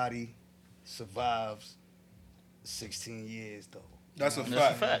everybody survives 16 years, though. That's a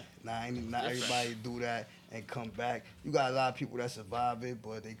fact. Not everybody do that and come back. You got a lot of people that survive it,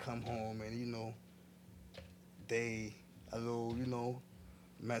 but they come home and, you know, they a little, you know,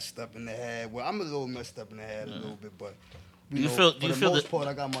 messed up in the head. Well, I'm a little messed up in the head a little bit, but you know, for the most part,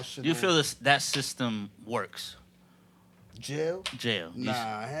 I got my shit. Do you feel that system works? Jail?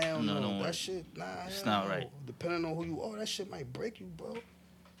 Nah, hell no. That shit, it's not right. Depending on who you are, that shit might break you, bro.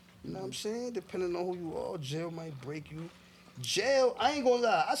 You know what I'm saying? Depending on who you are, jail might break you. Jail, I ain't gonna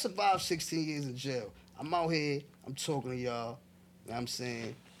lie, I survived 16 years in jail. I'm out here, I'm talking to y'all, you know what I'm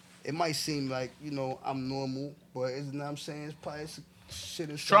saying? It might seem like, you know, I'm normal, but you know what I'm saying? It's probably shit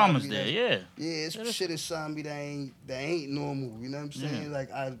inside trauma's me there, yeah, it's shit inside me that ain't normal, you know what I'm saying? Like,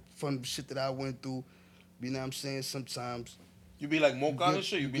 from the shit that I went through, you know what I'm saying? Sometimes you be like more kind of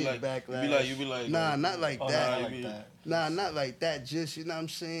shit. You be like, nah, not like that. Nah, not like that. Just, you know what I'm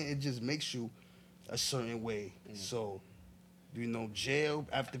saying? It just makes you a certain way. So, you know, jail,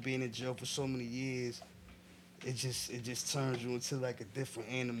 after being in jail for so many years, it just turns you into like a different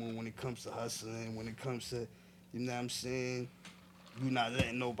animal when it comes to hustling, when it comes to, you know what I'm saying? You not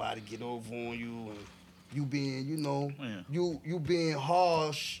letting nobody get over on you, and you being, you know, you being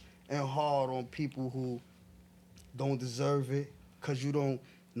harsh and hard on people who don't deserve it, because you don't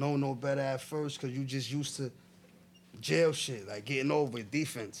know no better at first, because you just used to jail shit, like getting over it,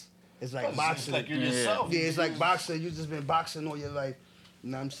 defense. It's like boxing. It's like you're yourself. Yeah, it's like boxing. You just been boxing all your life.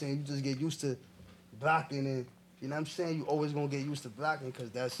 You know what I'm saying? You just get used to blocking and, you know what I'm saying? You always going to get used to blocking because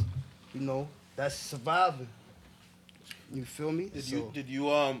that's, you know, that's surviving. You feel me? Did you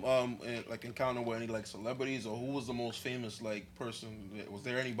like encounter with any like celebrities, or who was the most famous like person? Was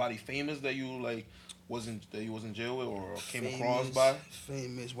there anybody famous that you like that you was in jail with or came across by?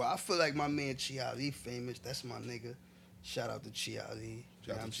 Famous. Well, I feel like my man Chi Ali famous. That's my nigga. Shout out to Chi Ali.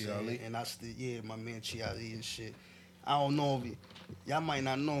 Shout out to Chi Ali. And I still, my man Chi Ali and shit. I don't know if y'all might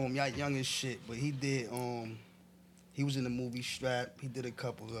not know him. Y'all young as shit, but he did. He was in the movie Strap. He did a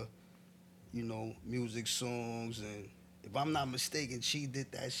couple of, music songs, and if I'm not mistaken, Chi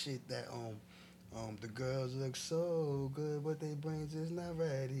did that shit that the girls look so good, but their brains is not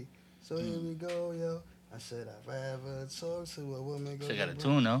ready. So here we go, yo. I said I'd rather talk to a woman. She got a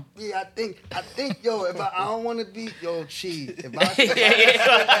tune, though. Yeah, I think, yo. If I don't want to be, yo, Chi. If I,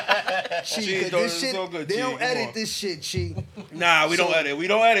 Chi, this shit, so good, they don't edit this shit, Chi. Nah, we don't edit. We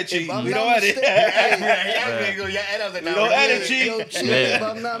don't edit, Chi. We don't edit. We don't edit, Chi. Yo, Chi, if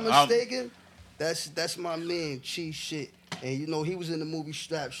I'm not mistaken, that's my man, Chi shit. And he was in the movie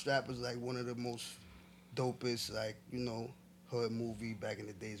Strap. Strap was like one of the most dopest, like hood movie back in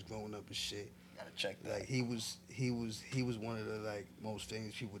the days, growing up and shit. Gotta check that. Like he was one of the like most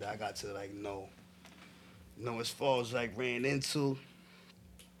famous people that I got to like know. As far as like ran into,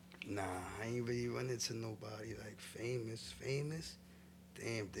 nah, I ain't really run into nobody like famous.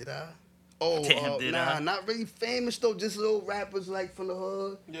 Damn, did I? Oh, not really famous though. Just little rappers like from the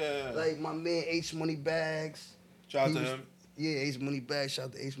hood. Yeah. Like my man H Money Bags. Shout out to him. Yeah, H Money Bags. Shout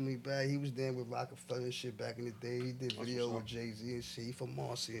out to H Money Bags. He was there with Rockefeller and shit back in the day. He did video with Jay-Z and shit. He from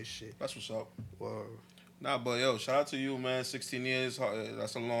Marcy and shit. That's what's up. Word. Nah, but yo, shout out to you, man. 16 years,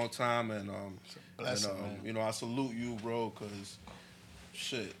 that's a long time, and blessing, man. I salute you, bro, cause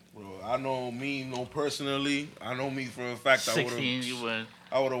shit, bro. I know me, personally. I know me for a fact. 16, you went.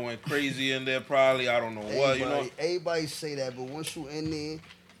 I would have went crazy in there, probably. I don't know what, Everybody say that, but once you in there,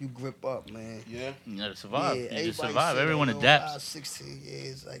 you grip up, man. Yeah. You gotta survive. Yeah, you just survive. Everyone adapts. 16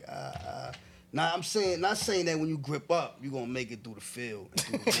 years, like Now I'm not saying that when you grip up, you're gonna make it through the field.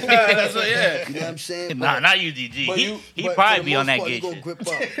 That's what, yeah. You know what I'm saying? Nah, not you, DG. He probably be on that gate. You gonna grip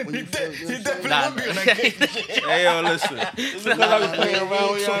up when you feel. He definitely will be on that gate. Hey, yo, listen. It's because I was playing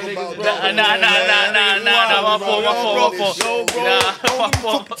around with y'all niggas, bro. Nah, my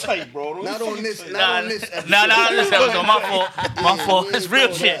fault. Tight, bro. Not on this episode. Nah, this episode. My fault. It's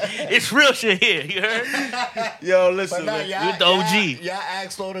real shit. It's real shit here. You heard? Yo, listen, But man. You the OG. Y'all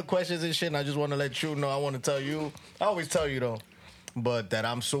asked all the questions and shit, and I just want to let you know. I want to tell you. I always tell you though, but that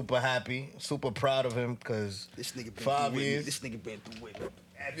I'm super happy, super proud of him because This nigga been 5 through years. This nigga been through it.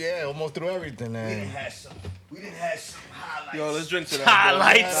 Yeah, almost through everything, man. We didn't have some highlights. Yo, let's drink to that.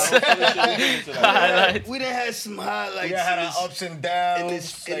 Highlights. Highlights. We done had some highlights. We had our ups and downs, in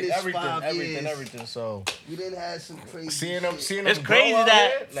this like 5 years. everything. So We didn't have some crazy seeing them It's grow crazy out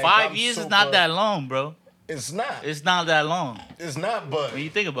that here, like, 5 I'm years is super- not that long, bro. It's not. It's not that long. It's not. But When you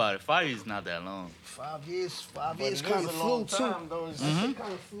think about it, 5 years is not that long. 5 years. 5 but years it kind is of a flew long too. time, though. It's- It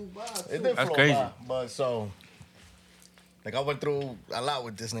kind of flew by too. It did That's flow crazy. by, but so like I went through a lot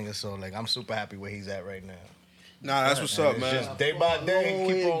with this nigga, so like I'm super happy where he's at right now. Nah, that's what's up, It's man. just day by day, Long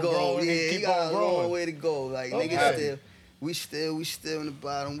way keep to on go. growing, Yeah, keep he got on a long growing. way to go. Like Okay. niggas we still in the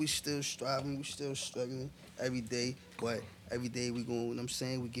bottom. We still striving. We still struggling every day. But every day we going. You know what I'm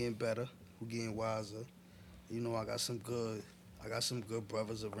saying, we getting better. We getting wiser. I got some good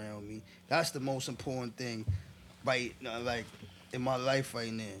brothers around me. That's the most important thing, right? Like in my life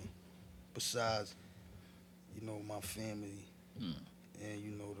right now. Besides, my family,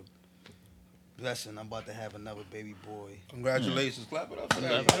 and the blessing. I'm about to have another baby boy. Congratulations. Clap it up for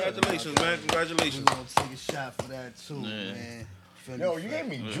that. Congratulations, man. We're Congratulations. gonna take a shot for that too, Yeah. man. Yo, you gave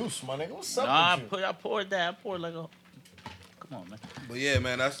me juice, my nigga. What's up Nah, with you? I poured that. I poured like a. Come on, man. But yeah,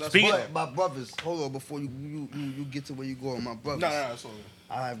 man, that's Speaking- what's But my brothers, hold on, before you get to where you going, my brothers. No, that's all.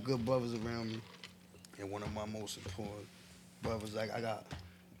 I have good brothers around me, and one of my most important brothers, like I got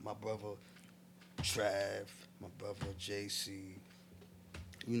my brother Trav, my brother JC,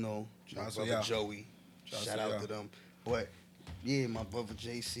 my brother Joey. Shout out to them. But yeah, my brother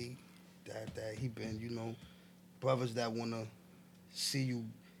JC, that he been, brothers that wanna see you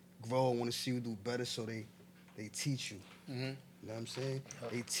grow, wanna see you do better, so they teach you. Mm-hmm. You know what I'm saying?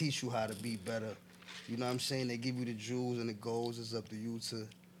 They teach you how to be better. You know what I'm saying? They give you the jewels and the goals. It's up to you to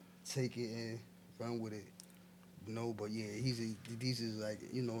take it and run with it. But yeah, these is like,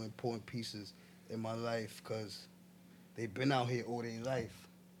 important pieces in my life because they've been out here all their life.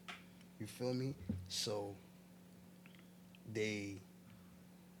 You feel me? So they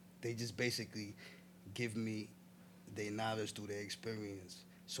just basically give me their knowledge through their experience.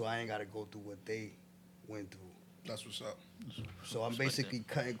 So I ain't got to go through what they went through. That's what's up. So I'm basically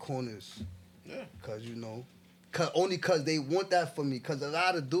cutting corners. Yeah. Because, only cause they want that for me. Cause a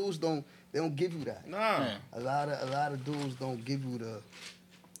lot of dudes don't give you that. Nah. A lot of dudes don't give you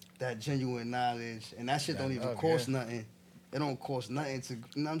that genuine knowledge, and that shit don't even cost nothing. It don't cost nothing to, you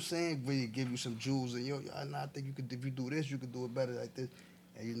know what I'm saying, really give you some jewels and I think you could, if you do this, you could do it better like this.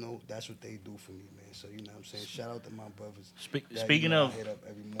 And you know, that's what they do for me, man. So you know what I'm saying? Shout out to my brothers. Speaking of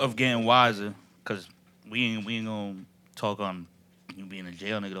getting wiser, cause we ain't gonna talk on you being a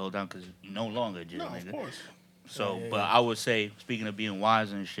jail nigga the whole time, cause you no longer a jail nigga. Of course. So, but I would say, speaking of being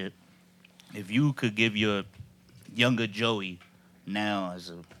wiser and shit, if you could give your younger Joey now as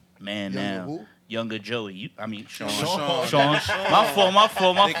a man younger Joey. Sean. My fault.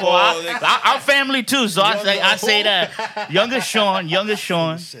 I'm family too, so I say that. Younger Sean. Younger who?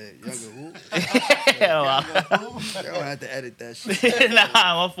 You don't have to edit that shit.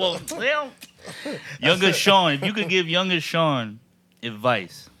 Nah, my fault. Younger Sean. If you could give younger Sean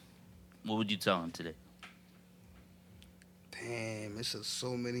advice, what would you tell him today? Damn, it's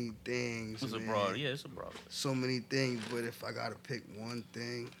so many things. It's a broad. Yeah, it's a broad. So many things, but if I gotta pick one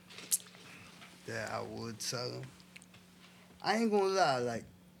thing that I would tell him, I ain't gonna lie. Like,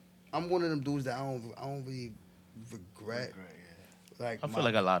 I'm one of them dudes that I don't really regret. Like, I feel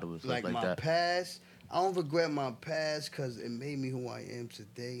like a lot of us like my that. past. I don't regret my past because it made me who I am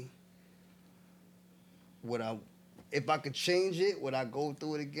today. If I could change it, would I go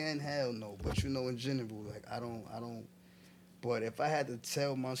through it again? Hell no. But you know, in general, like I don't. But if I had to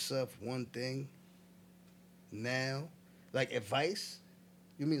tell myself one thing now, like advice.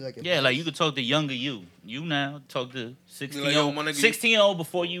 You mean like advice? Yeah, like you could talk to younger you. You now talk to 16-year-old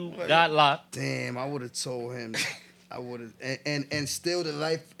before you got locked. Damn, I would have told him. I would have, and still the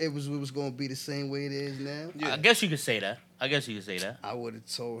life it was gonna be the same way it is now. Yeah. I guess you could say that. I would have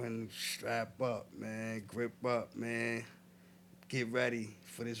told him, strap up, man, grip up, man, get ready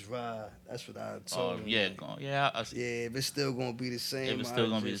for this ride. That's what I told him. Yeah, if it's still gonna be the same.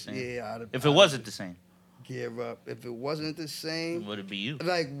 Yeah, if it wasn't the same. Gear up. If it wasn't the same, would it be you?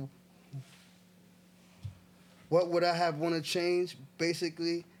 Like, what would I have want to change?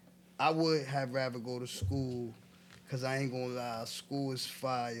 Basically, I would have rather go to school, cause I ain't gonna lie, school is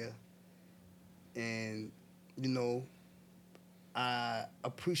fire, and you know, I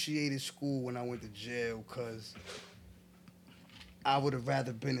appreciated school when I went to jail, cause I would have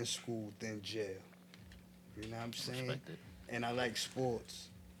rather been in school than jail. You know what I'm saying? And I like sports.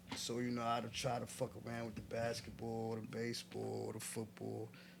 So, you know, I'd try to fuck around with the basketball, the baseball, the football,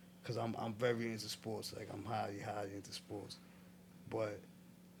 because I'm very into sports. Like, I'm highly into sports. But,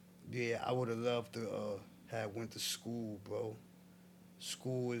 yeah, I would have loved to have went to school, bro.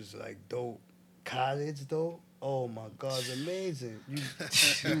 School is, like, dope. College, though, oh, my God, it's amazing. You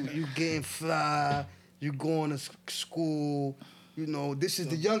getting fly, you going to school. You know, this is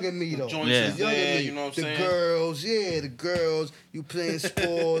the younger me, though. The younger me. You know what I'm saying? The girls, you playing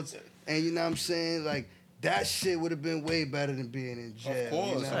sports, and you know what I'm saying? Like, that shit would have been way better than being in jail. Of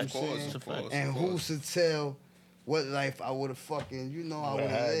course. And who's to tell what life I would have fucking, you know, I would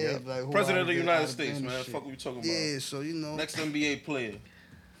have lived. Like, President of the United States, man. Fuck what we talking about. Yeah, so, you know. Next NBA player.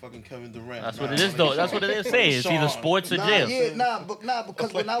 Fucking Kevin Durant. That's what it is, though. That's what it is saying. It's either sports or jail.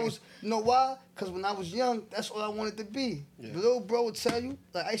 Because when I was, you know why? Because when I was young, that's all I wanted to be. Yeah. The little bro would tell you,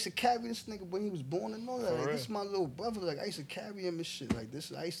 like, I used to carry this nigga when he was born and all that. Like, this is my little brother. Like, I used to carry him and shit. Like,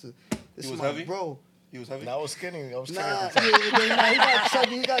 this is my heavy? Bro. He was heavy? I was skinny. He got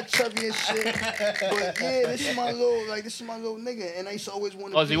chubby and shit. But yeah, this is my little nigga. And I used to always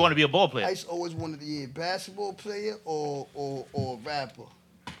want to so you want to be a ball player? I used to always want to be a basketball player or rapper.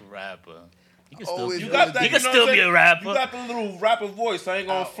 You can still be a rapper. You got the little rapper voice. I ain't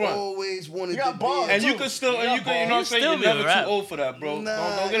going front. I always wanted to be. And you can still, you know what I'm saying? You're never too old for that, bro.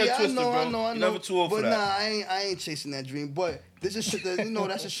 Don't get it twisted, bro. You're never too old for that. But I ain't chasing that dream. But this is shit that, you know,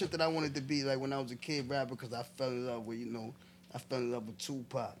 that's the shit that I wanted to be like when I was a kid rapper, because I fell in love with, you know, with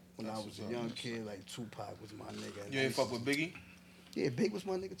Tupac when I was a young kid. Like, Tupac was my nigga. You ain't fuck with Biggie? Yeah, Big was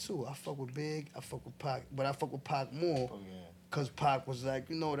my nigga too. I fuck with Big. I fuck with Pac. But I fuck with Pac more. Oh, yeah. Cause Pac was like,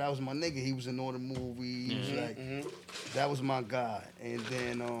 you know, that was my nigga. He was in all the movies. That was my guy. And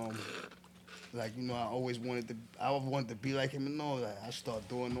then, like, you know, I wanted to be like him and all that. I started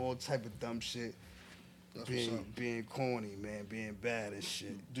doing all type of dumb shit. Being corny, man, being bad and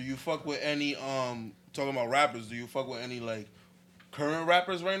shit. Do you fuck with any, talking about rappers, do you fuck with any, like, current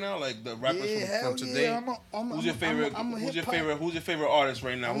rappers right now? Like, the rappers from today? Yeah, who's your favorite artist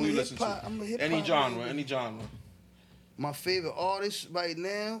right now? Who you listen to? Any genre. My favorite artist right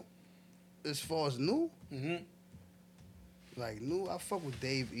now, as far as new, like new, I fuck with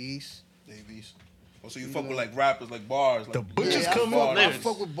Dave East. Oh, so you fuck with like rappers, like bars. Like, the Butchers come up. up. I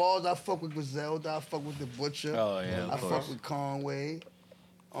fuck with bars. I fuck with Griselda. I fuck with the Butcher. Oh yeah, I fuck with Conway.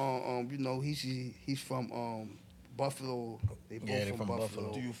 You know he's from Buffalo. They both from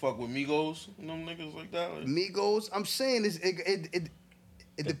Buffalo. Do you fuck with Migos and them niggas like that? Like? Migos, I'm saying it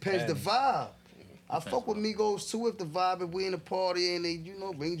depends the vibe. I fuck with Migos too if the vibe, if we in a party and they,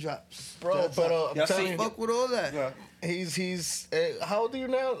 bring drops. Bro, but I'm telling you, fuck with all that. Yeah. He's how old are you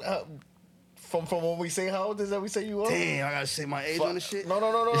now? From when we say how old is that we say you are? Damn, I gotta say my age on the shit.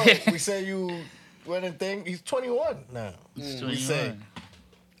 No. We say you went and thing. He's 21 now. He's 21. We say.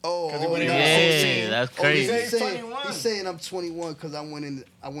 Yeah, that's crazy. He's saying I'm 21 because I went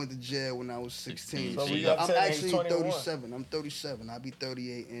to jail when I was 16. So I'm actually 37. I'm 37. I'll be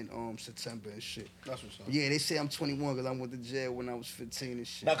 38 in September and shit. That's what's up. Yeah, they say I'm 21 because I went to jail when I was 15 and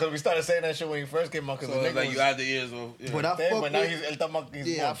shit. Nah, because we started saying that shit when he first came out. Cause so the like you had the ears of. Yeah. But I fuck but now he's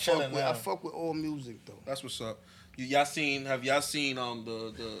I fuck with all music though. That's what's up. Have y'all seen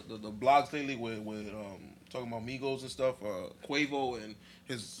the blogs lately with talking about Migos and stuff? Quavo and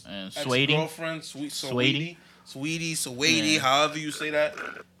his ex-girlfriend, Sweetie, however you say that.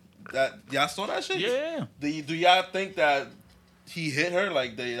 That y'all saw that shit? Yeah. Do y'all think that he hit her?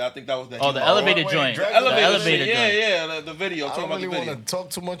 Like, I think that was the. Oh, the elevator joint. The elevator joint. Yeah. The video. I don't really want to talk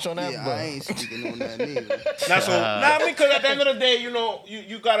too much on that. Yeah, but I ain't speaking on that neither. I mean, because at the end of the day,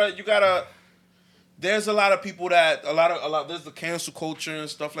 you gotta. There's a lot of people that there's the cancel culture and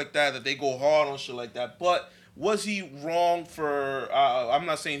stuff like that they go hard on shit like that. But was he wrong for? I'm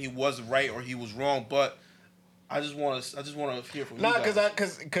not saying he was right or he was wrong, but I just want to hear from you. Nah,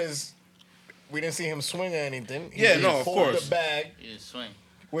 because we didn't see him swing or anything. He of course. The bag, Yeah, swing.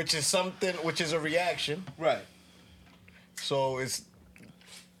 which is a reaction. Right. So it's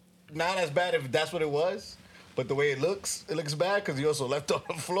not as bad if that's what it was. But the way it looks bad because he also left on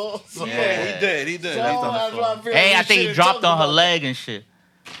the floor. So Yeah, he did. So I think he dropped on her leg and shit.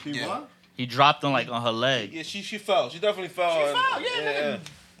 Yeah. He dropped on on her leg. Yeah, she fell. She definitely fell. Yeah.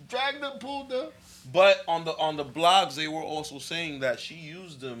 Dragged her, pulled her. But on the blogs, they were also saying that she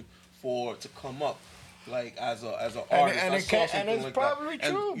used them to come up, like as a artist. And it's probably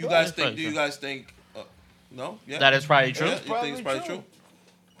true. And you guys think? Do you guys think? No. Yeah. That is probably true. Yeah, you think it's probably true?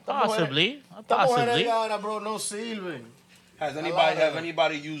 Possibly. No sirven. Has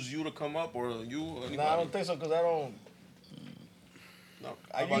anybody used you to come up or you? Anybody? No, I don't think so because I don't. No.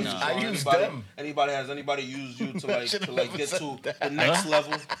 I use them. Has anybody used you to get to the next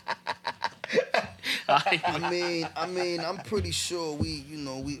level? I mean, I'm pretty sure we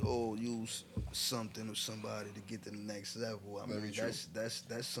all use something or somebody to get to the next level. I mean,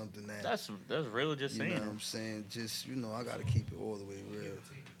 that's something that's real. Just saying. You know what I'm saying? Just I gotta keep it all the way real.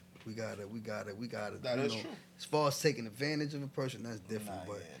 We gotta. That is true. As far as taking advantage of a person, that's different.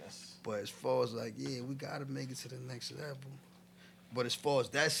 But as far as we gotta make it to the next level. But as far as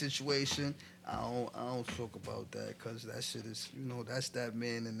that situation, I don't talk about that because that shit is, that's that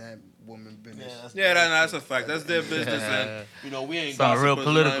man and that woman business. Yeah, that's a fact. That's their business, and we ain't got real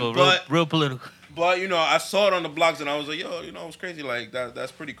political, real political. But I saw it on the blogs and I was like, yo, it was crazy. Like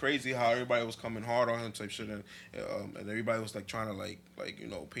that's pretty crazy how everybody was coming hard on him type shit, and everybody was trying to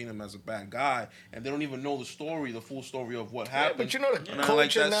paint him as a bad guy, and they don't even know the full story of what happened. Yeah, but the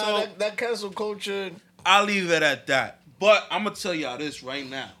culture now, that cancel culture. I'll leave it at that. But I'm gonna tell y'all this right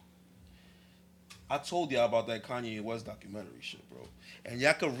now. I told y'all about that Kanye West documentary shit, bro. And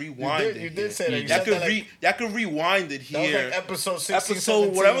y'all could rewind it. You did say that. Y'all could rewind it here. That was episode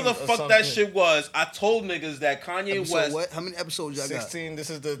 16, whatever the fuck that shit was. I told niggas that Kanye West. What? How many episodes y'all 16, got? 16. This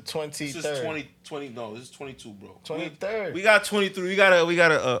is the 23rd. This is 20. No, this is 22, bro. 23rd. We got 23. We got we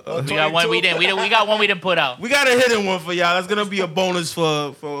got one we didn't put out. We got a hidden one for y'all. That's gonna be a bonus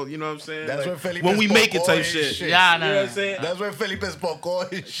for you know what I'm saying. That's when Felipe we make it type shit. Yeah, you know what I'm saying. That's when Felipe spoke all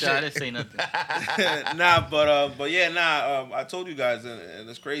his shit. I didn't say nothing. I told you guys, and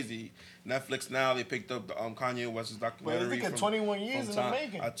it's crazy. Netflix now they picked up Kanye West's documentary. Well, 21 years in the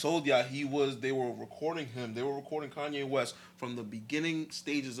making. I told y'all they were recording him. They were recording Kanye West from the beginning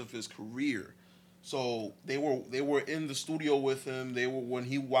stages of his career. So they were in the studio with him. They were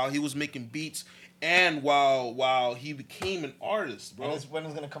while he was making beats and while he became an artist, bro. When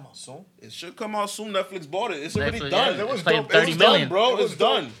is it gonna come out soon? It should come out soon. Netflix bought it. It's already done. Yeah, it was dope. $30 million, bro. It's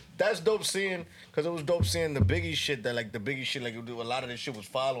done. That's dope seeing, because it was dope seeing the Biggie shit a lot of this shit was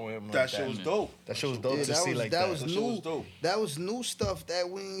following him. That shit was dope. That shit was dope to see like that. That was new. That was new stuff that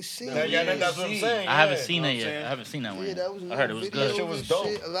we ain't seen. Yeah, that's what I'm saying. I haven't seen it yet. I haven't seen that one. Yeah, that was new. I heard it was good. That shit was dope.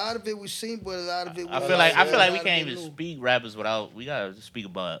 A lot of it was seen, but a lot of it. I feel like we can't even speak rappers without. We gotta speak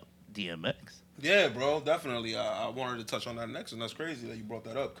about DMX. Yeah, bro, definitely. I wanted to touch on that next, and that's crazy that you brought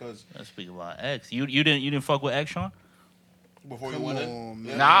that up. Cause let's speak about X. You didn't fuck with X, Sean? Before you went in?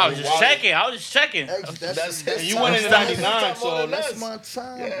 Yeah. Nah, I was just checking. That's you went in 99, so that's my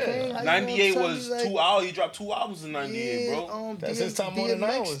time. Yeah. 98 was like, 2 hours. He dropped 2 albums in 98, bro. That's his time more than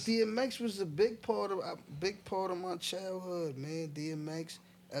ours. DMX was a big part of my childhood, man. DMX,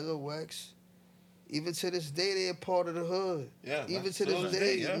 LOX. Even to this day, they're part of the hood. Yeah. Even to this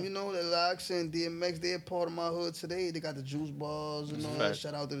day, you know, the LOX and DMX, they're part of my hood today. They got the juice bars and all that.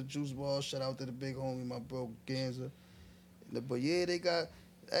 Shout out to the juice bars. Shout out to the big homie, my bro Ganza. But yeah, they got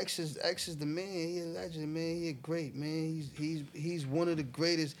X is the man. He a legend, man. He a great man. He's one of the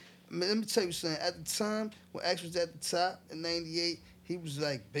greatest. I mean, let me tell you something. At the time when X was at the top in '98, he was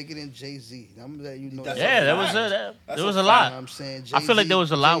like bigger than Jay-Z. I'm gonna let you know. Yeah, there was a lot. You know I'm saying I feel like there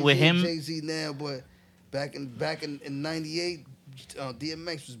was a lot with him. Jay-Z now, but back in '98,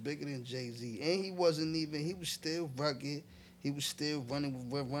 DMX was bigger than Jay-Z, and he was still rugged. He was still running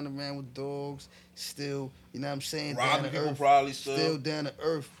around with dogs, still, you know what I'm saying? Robbing people probably still down to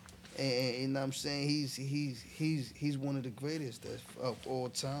earth. And you know what I'm saying? He's one of the greatest of all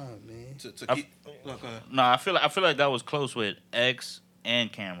time, man. I feel like that was close with X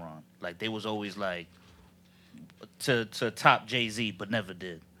and Cameron. Like they was always like to top Jay-Z, but never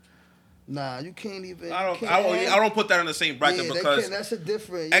did. Nah, you can't even. I don't put that in the same bracket because that's a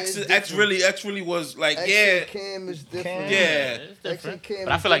different. X really was like X and Cam is different. It's different. X and Cam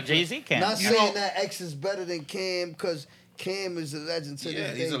but I feel like Jay-Z can. Not saying that X is better than Cam because Cam is a legend to this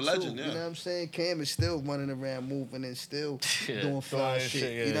day. He's a legend. Too. You know what I'm saying? Cam is still running around, moving, and still doing fly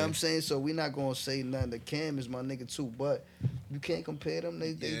shit. You know what I'm saying? So we're not gonna say nothing. That Cam is my nigga too, but you can't compare them.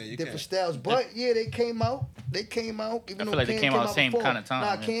 They different styles. But yeah, they came out. Even I though feel like they came out same kind of time.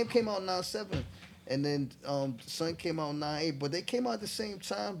 Nah, Cam came out in '97. And then Son came out in '98, but they came out at the same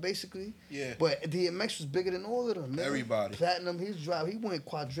time, basically. Yeah. But DMX was bigger than all of them, man. Everybody. Platinum, he went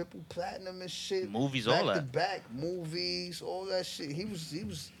quadruple platinum and shit. Movies, back all that. Back to back, movies, all that shit. He was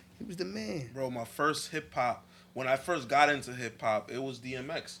the man. Bro, my first hip hop, when I first got into hip hop, it was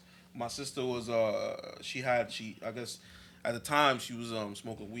DMX. My sister was I guess at the time she was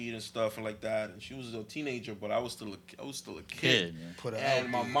smoking weed and stuff and like that, and she was a teenager, but I was still a kid. And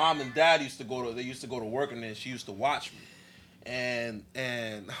my mom and dad used to go to work, and then she used to watch me, and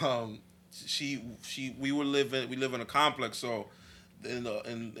we live in a complex, so in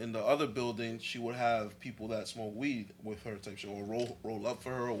the other building she would have people that smoke weed with her type shit, or roll up for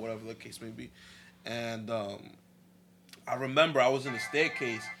her or whatever the case may be, and I remember I was in the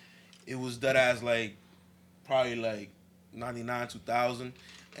staircase. It was dead ass like probably like 99, 2000,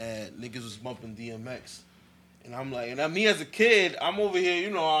 and niggas was bumping DMX. And I'm like, and me as a kid, I'm over here, you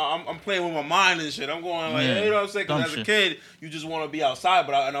know, I'm playing with my mind and shit. I'm going like, you know what I'm saying? Because as a kid, you just want to be outside.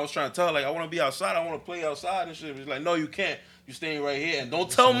 But I was trying to tell her, like, I want to be outside. I want to play outside and shit. She's like, no, you can't. You're staying right here. And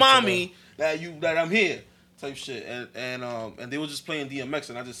don't tell mommy that I'm here. Type shit. And they were just playing DMX,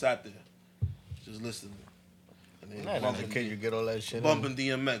 and I just sat there, just listening. And then as a kid, you get all that shit. Bumping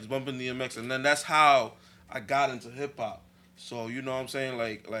DMX. And then that's how I got into hip hop. So you know what I'm saying,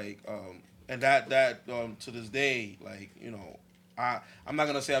 and that to this day, like, you know, I'm not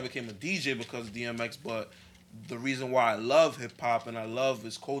gonna say I became a DJ because of DMX, but the reason why I love hip hop and I love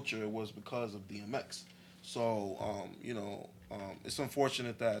his culture was because of DMX. So you know, it's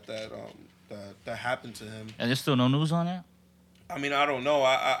unfortunate that happened to him. And there's still no news on that? I mean, I don't know.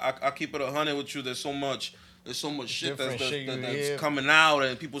 I keep it 100 with you. There's so much shit that's coming out,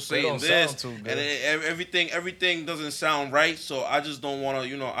 and people saying this, and everything doesn't sound right. So I just don't want to,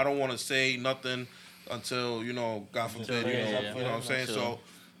 you know, I don't want to say nothing until, you know, God forbid, you know what I'm saying. So,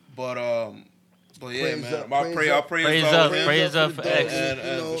 but yeah, man, I'll praise up for X,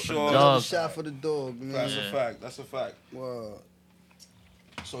 and for sure, another shot for the dog, man. That's a fact. Wow.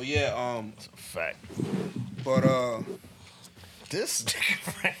 So yeah, that's a fact. But this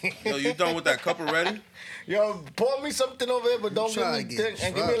yo, you done with that cup already? Yo, pour me something over here, but don't give me thick,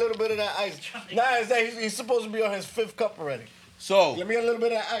 and give me a little bit of that ice. Nah, it's that he's supposed to be on his 5th cup already. So give me a little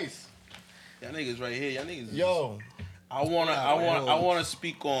bit of that ice. Y'all niggas right here. Y'all niggas. Yo, I wanna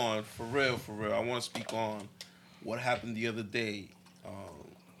speak on for real. I wanna speak on what happened the other day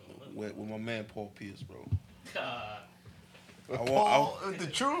with my man Paul Pierce, bro. The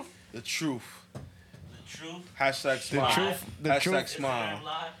truth. The truth. Hashtag smile. Hashtag smile.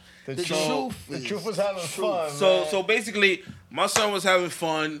 The truth was having fun. So basically, my son was having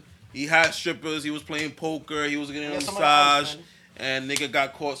fun. He had strippers. He was playing poker. He was getting a massage. And nigga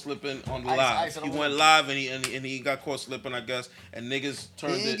got caught slipping on the live. He went live and he got caught slipping, I guess. And niggas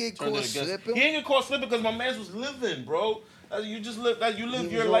turned it against. He didn't get caught slipping because my man was living, bro. You just live. You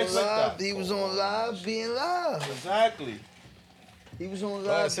live your life like that. He was on live, being live. Exactly. He was on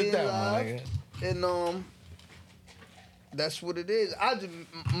live, being live, and that's what it is.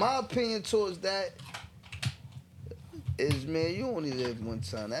 My opinion towards that is, man, you only live one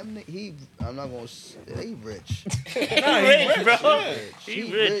time. That I'm not gonna say he rich. Rich, bro.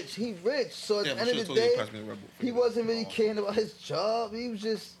 He rich. He rich. So at the end of the day, he wasn't really caring about his job. He was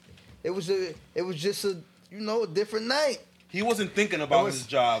just. It was just a different night. He wasn't thinking about his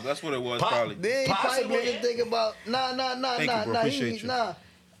job. That's what it was, probably. Then he probably wasn't thinking about nah.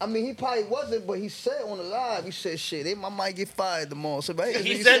 I mean, he probably wasn't, but he said on the live, he said, "Shit, I might get fired tomorrow." So,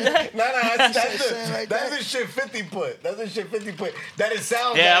 he said that. That's the shit 50 put. That's the shit 50 put. That it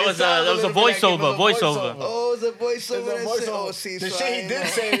sounds. Yeah, that was a voiceover. Voiceover. Oh, it was a voiceover. The shit he did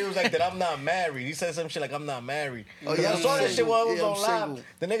say, he was like that. I'm not married. He said some shit like I'm not married. Oh yeah, I saw that shit while it was on single. live.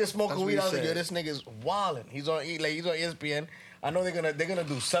 The nigga smoking weed. I was like, yo, this nigga's wilding. He's on ESPN. I know they're gonna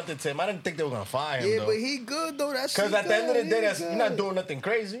do something to him. I didn't think they were gonna fire him. Yeah, though. but he good though. That's because at the end of the day, you're not doing nothing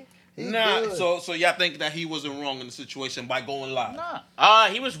crazy. So y'all think that he wasn't wrong in the situation by going live? Nah.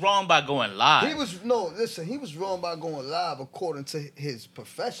 He was wrong by going live. He was wrong by going live according to his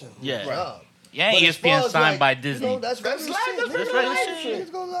profession. Yeah. Job. Yeah, ESPN signed by Disney. That's regular shit. That's regular shit.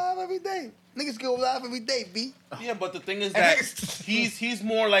 Niggas go live every day. Niggas go live every day, B. Yeah, but the thing is that he's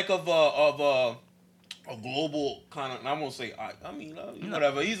more like of a global kind of. I won't say. I mean,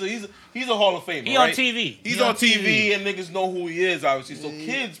 whatever. He's a Hall of Famer. He right? on TV. He's on TV, and niggas know who he is, obviously. So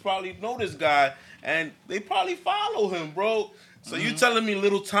kids probably know this guy, and they probably follow him, bro. So you telling me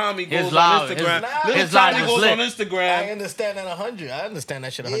little Tommy goes on Instagram? Little Tommy goes on Instagram. I understand that 100. I understand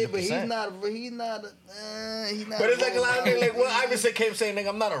that shit 100%. Yeah, but he's not. But it's like a lot of niggas, like what Iverson kept saying, nigga,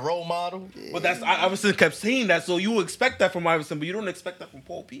 I'm not a role model. Yeah. But that's Iverson kept saying that, so you expect that from Iverson, but you don't expect that from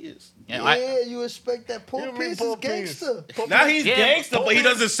Paul Pierce. You expect that. Paul Pierce is gangster. Now he's gangster, but he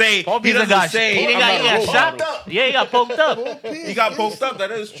doesn't say. He doesn't say. He got shot. Yeah, he got poked up. He got poked up.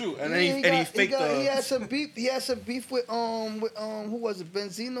 That is true, and he faked the. He had some beef. He had some beef with who was it?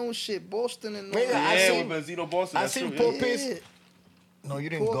 Benzino and shit, Boston and with Benzino Boston. I seen Paul Pierce. No, you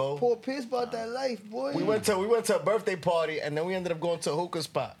didn't go. Paul Pierce about that life, boy. We went to a birthday party, and then we ended up going to a hookah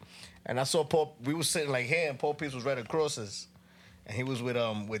spot. And I saw Paul. We were sitting like here, and Paul Pierce was right across us, and he was with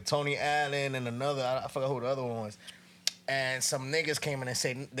Tony Allen and another. I forgot who the other one was. And some niggas came in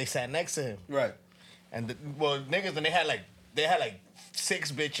and they sat next to him. Right. And niggas, and they had like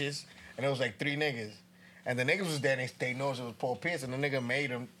 6 bitches, and it was like 3 niggas. And the niggas was there, and they knows it was Paul Pierce, and the nigga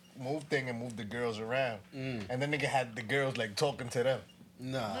made him move the girls around. And the nigga had the girls like talking to them.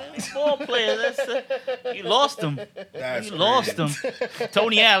 Nah. Ball player, you lost him. You lost him.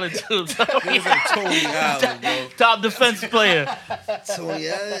 Tony Allen too. Tony Allen, bro. Top defense player. Tony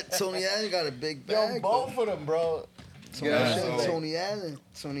Allen got a big bag. Yo, both of them, bro. Tony Allen.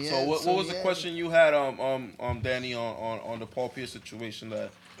 So what was the question you had, Danny, on the Paul Pierce situation that?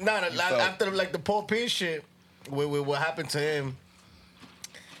 After the Paul Pierce shit, with what happened to him,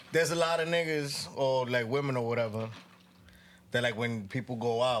 there's a lot of niggas or like women or whatever that like when people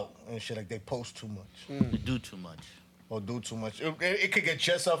go out and shit, like they post too much. They do too much. Or do too much. It could get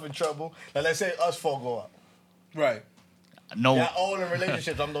yourself in trouble. Like let's say us 4 go out. Right. No. Y'all all in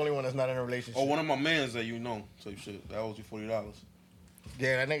relationships. I'm the only one that's not in a relationship. Or one of my mans that type shit. That owes you $40.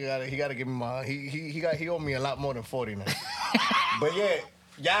 Yeah, that nigga gotta give me my he owed me a lot more than 40 now. But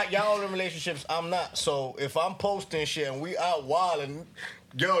yeah, y'all all in relationships, I'm not. So if I'm posting shit and we out wilding,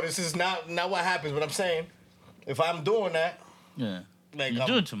 yo, this is not what happens, but I'm saying if I'm doing that, like you're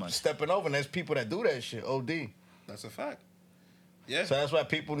doing too much. Stepping over, and there's people that do that shit. OD. That's a fact. Yeah. So that's why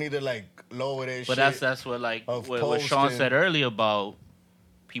people need to like lower their shit. But that's what like what Sean said earlier about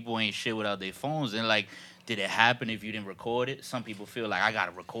people ain't shit without their phones, and like, did it happen if you didn't record it? Some people feel like I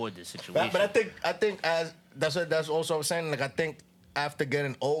gotta record this situation. But I think as that's also what I'm saying. Like I think after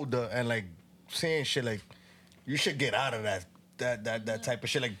getting older and like seeing shit, like you should get out of that type of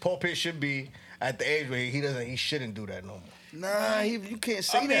shit. Like Paul Pierce should be at the age where he shouldn't do that no more. Nah, you can't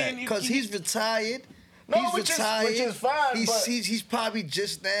say that because he's retired. No, which is fine. He's probably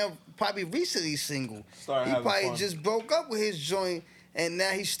just now, recently single. He probably just broke up with his joint, and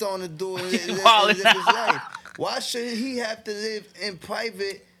now he's starting to do it live his life. Why should he have to live in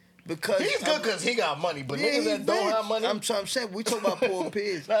private? Because he's good because he got money, but niggas that don't have money. I'm saying we talking about Paul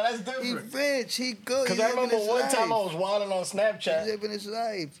Pierce. Nah, that's different. He rich, he good. Because I remember one time I was wilding on Snapchat. He living his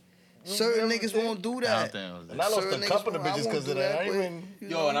life. Certain niggas won't do that. And I lost a couple of bitches because of that. And I'm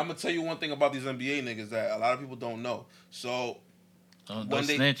going to tell you one thing about these NBA niggas that a lot of people don't know. So, Don't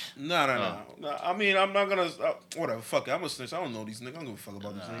snitch. No. I mean, I'm not gonna. Whatever. Fuck it. I'm a snitch. I don't know these niggas. I don't give a fuck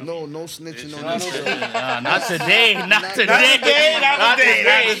about these niggas. No snitching on this show. Not today. Not today. Not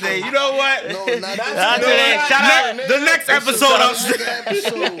today. You know what? No, not today. Shout out the next episode.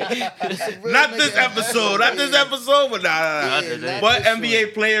 Not this episode. Not this episode. But nah. But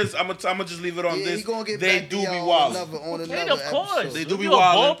NBA players, I'm gonna just leave it on this. They do be wild. Of course. They do be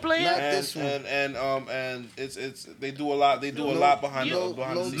wild. Ball player. And it's they do a lot. They do a lot behind the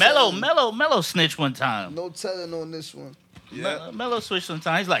scenes. Melo snitched one time. No telling on this one. Yeah. Melo switched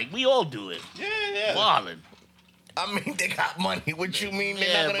sometimes. He's like, we all do it. Yeah. Ballin'. I mean, they got money. What you mean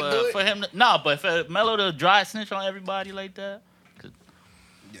they're not gonna do it? For him, but for Melo to dry snitch on everybody like that.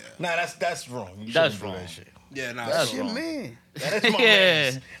 Yeah. Nah, that's wrong. You that's wrong. That shit. Yeah, nah, that's your man. That is my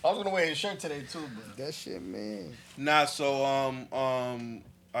man. I was gonna wear his shirt today too, but that's your man. Nah, so I'm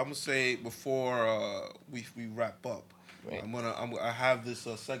gonna say before we wrap up. Right. I have this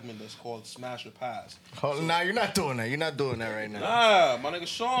segment that's called Smash or Pass. Nah, you're not doing that. You're not doing that right now. Nah, my nigga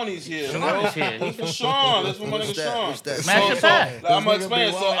Sean is here. Sean is here. Look for Sean. That's what my nigga Sean. Smash or Pass. I'm gonna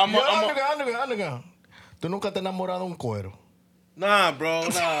explain. So I'm gonna. ¿Tú nunca te has enamorado un cuero? Nah, bro.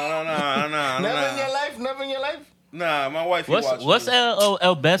 Nah. Never in your life? Nah, my wife. What's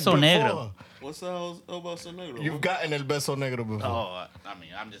El Beso Negro? What's El Beso Negro? You've gotten El Beso Negro before. Oh, I mean,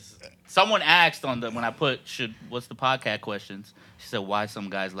 I'm just. Someone asked when I put what's the podcast questions? She said, why some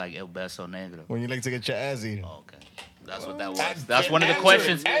guys like El Beso Negro? When you like to get your ass eaten. Oh, okay. That's what that was. That's one of the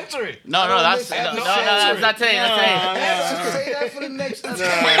questions. Answer it. No, that's not saying. Say that for the next time.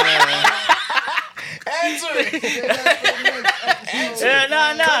 Answer it.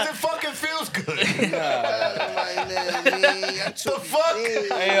 Nah. Because it fucking feels good. The fuck?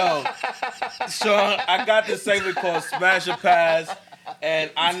 Hey, yo. Sean, I got this segment called Smash or Pass.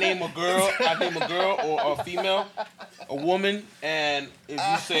 And I name a girl or a female, a woman, and if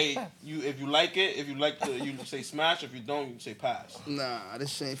you say if you like you say smash. If you don't, you say pass. Nah,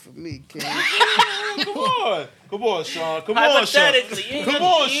 this ain't for me, King. Come on, Sean. Come on, Sean. Hypothetically, you're not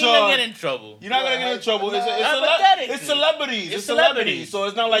gonna get in trouble. You're not gonna get in trouble. It's celebrities. It's celebrities. So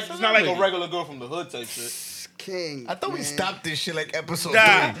it's not like a regular girl from the hood type shit. King. I thought we stopped this shit like episode 3.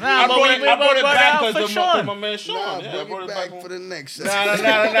 I brought it back because my man Sean. I brought it back for the next. Nah,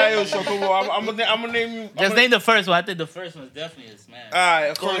 yo, Sean, come on. I'm gonna name you. Just name the first one. I think the first one is definitely a smash. All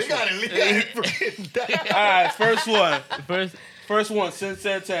right, first one. First one, Sin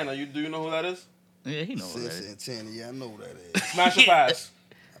Santana. Do you know who that is? Yeah, he knows who that is. Sin Santana, yeah, I know who that is. Smash or pass?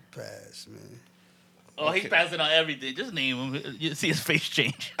 I pass, man. Oh, okay. He's passing on everything. Just name him. You see his face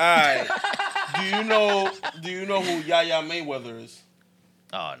change. All right. Do you know who Yaya Mayweather is?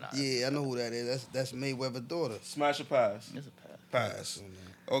 Oh, no. Yeah, I know who that is. That's Mayweather's daughter. Smash or pass? It's a pass. Pass.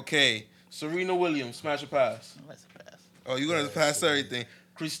 Okay. Serena Williams. Smash or pass? Oh, that's a pass. Oh, you're going to pass everything.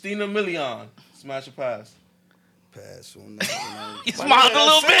 Christina Milian. Smash or pass? Pass on that. He smiled a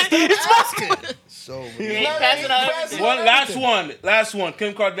little bit. He's smiling. So, he ain't passing on everything. Last one.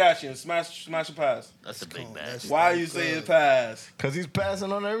 Kim Kardashian. Smash or pass? That's a big pass. Why you saying pass? Because he's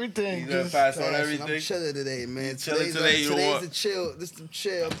passing on everything. He's passing on everything. I'm chilling today, man. Today's the chill. This is the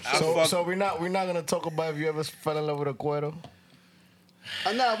chill. So we're not gonna talk about if you ever fell in love with a cuero.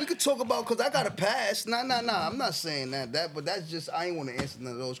 Nah, we could talk about because I got a pass. Nah. I'm not saying that, but that's just I ain't want to answer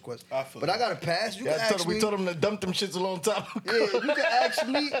none of those questions. But I got a pass. You can ask me. We told him to dump them shits a long time ago. Yeah, you can ask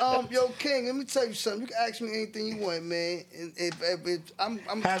me. Yo, King, let me tell you something. You can ask me anything you want, man. And if I'm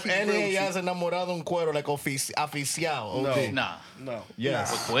have any of y'all enamorado un cuero like oficial? No.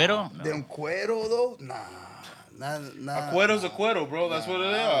 Yes. A cuero? No. Them cuero though? Nah. A cuero's a cuero, bro. That's what it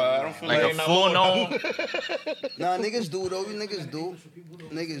is. I don't feel like a full known. Nah, niggas do though. Niggas do.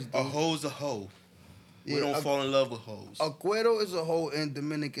 A hoe's a hoe. We don't fall in love with hoes. A cuero is a hoe in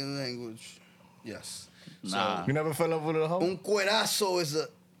Dominican language. Yes. Nah. So, you never fell in love with a hoe? Un cuerazo is a...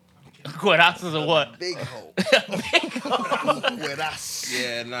 Cuerazo is a what? Big hoe. Cuerazo.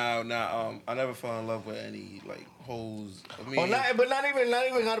 Yeah, nah. I never fell in love with any, like, hoes. I mean... but not even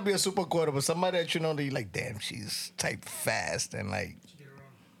gotta be a super cuero, but somebody that you know that you like, damn, she's type fast and like...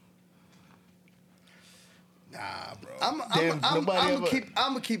 Nah, bro. I'm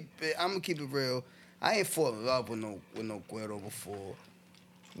gonna keep it real. I ain't fall in love with no cuero before.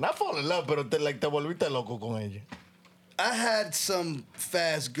 Not fall in love, pero te volviste loco con ella. I had some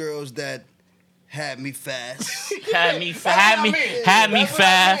fast girls that had me fast. had me fast. I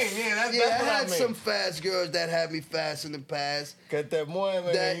had some fast girls that had me fast in the past. Que te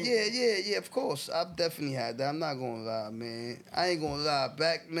mueven. Yeah, of course. I've definitely had that. I'm not gonna lie, man. I ain't gonna lie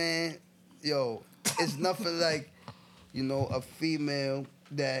back, man. Yo, it's nothing like, a female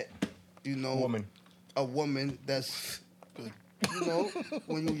that, woman. A woman that's you know,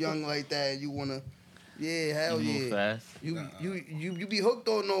 when you young like that, and you wanna. Yeah, hell you yeah. Fast. You be hooked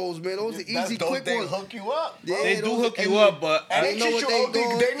on those, man. Those are easy, quick they ones. hook you up. Yeah, they do hook you up, but they know what they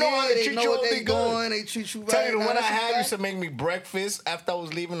doing. They know how to treat you OD good. They treat you right. Tell you the one I had used to make me breakfast after I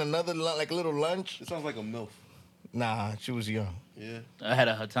was leaving another like little lunch. It sounds like a MILF. Nah, she was young. Yeah, I had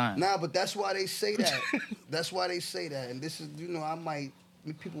her time. Nah, but that's why they say that. That's why they say that. And this is, you know,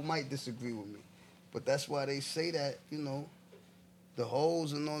 people might disagree with me, but that's why they say that, you know, the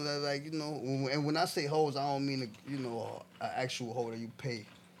hoes and all that, like, you know, and when I say hoes, I don't mean, you know, an actual hoe that you pay.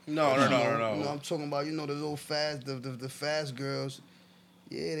 No. You know, I'm talking about, you know, the little fast, the fast girls.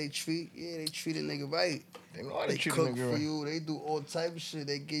 Yeah, they treat a nigga right. They know how to treat cook a nigga for right. you. They do all type of shit.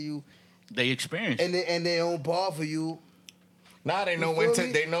 They give you. They experience. And they don't bother you. Nah, they know when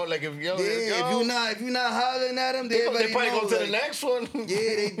to. They know like if if you're not hollering at them, they probably know, go to like, the next one. Yeah,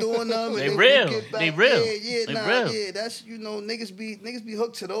 they doing them. They real. They real. Yeah, they nah, real. yeah. That's, you know, niggas be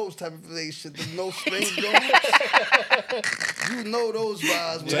hooked to those type of relationships. There's no strings on. You know those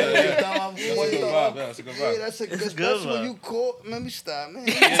vibes. That's a good vibe. That's a good vibe. Yeah, that's when you call. Let me stop, man.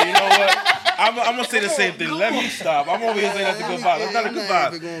 Yeah, you know what? I'm gonna say the same thing. Let me stop. I'm over here saying that's a good vibe. That's not a good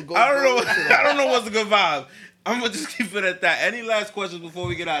vibe. I don't know what's a good vibe. I'm gonna just keep it at that. Any last questions before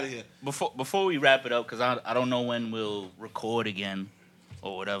we get out of here? Before we wrap it up, because I don't know when we'll record again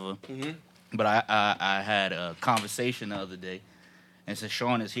or whatever. Mm-hmm. But I had a conversation the other day, and since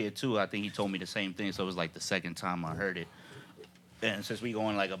Sean is here too, I think he told me the same thing. So it was like the second time I heard it. And since we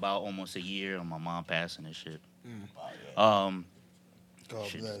going like about almost a year on my mom passing and shit,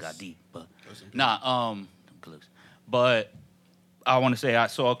 shit just got deep. But but I want to say I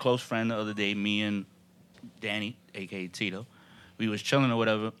saw a close friend the other day. Me and Danny, aka Tito, we was chilling or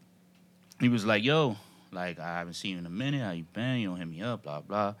whatever. He was like, "Yo, like I haven't seen you in a minute. How you been? You don't hit me up, blah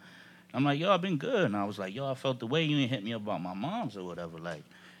blah." I'm like, "Yo, I've been good." And I was like, "Yo, I felt the way you ain't hit me up about my mom's or whatever." Like,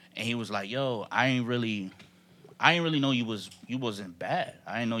 and he was like, "Yo, I ain't really know you wasn't bad.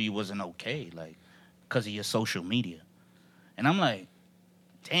 I didn't know you wasn't okay, like, because of your social media." And I'm like,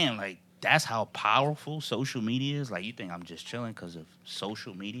 "Damn, like that's how powerful social media is. Like, you think I'm just chilling because of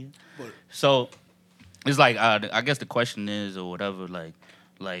social media?" So it's like, I guess the question is, or whatever,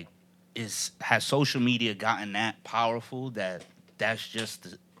 like, has social media gotten that powerful that's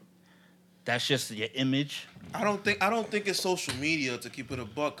just your image? I don't think it's social media, to keep it a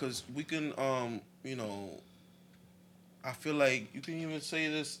buck, because we can, you know, I feel like you can even say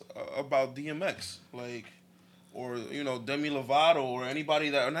this about DMX, like, or, you know, Demi Lovato, or anybody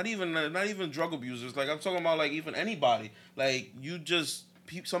that, not even drug abusers. Like, I'm talking about, like, even anybody. Like, you just,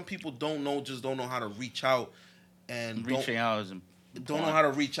 some people don't know how to reach out, and reaching out is don't know how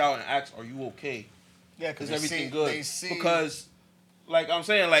to reach out and ask, "Are you okay? Yeah, because everything good?" Because, like I'm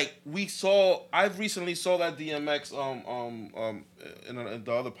saying, like I recently saw that DMX in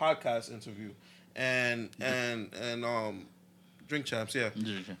the other podcast interview, and Drink Champs, yeah,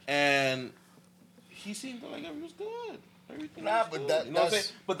 and he seemed like everything was good. Everything was but good. You know what I'm saying?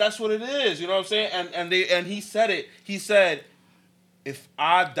 But that's what it is. You know what I'm saying? And he said it. He said, "If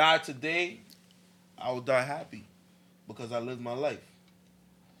I die today, I will die happy because I lived my life."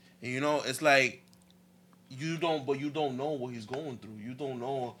 And, you know, it's like you don't know what he's going through. You don't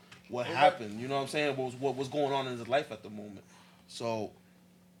know what happened. You know what I'm saying? What was going on in his life at the moment. So,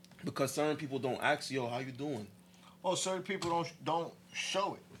 because certain people don't ask, "Yo, how you doing?" Oh, certain people don't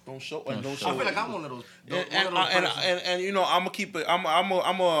show it. Don't show it. I feel like I'm one of those. And you know, I'm gonna keep it. I'm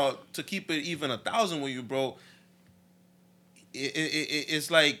to keep it even 1,000 with you, bro. It's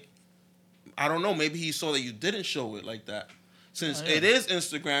like, I don't know. Maybe he saw that you didn't show it like that. Since it is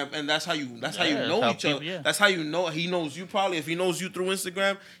Instagram, and that's how you know each other. Yeah. That's how you know. He knows you probably. If he knows you through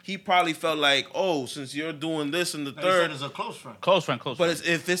Instagram, he probably felt like, "Oh, since you're doing this and the third." Is a close friend. But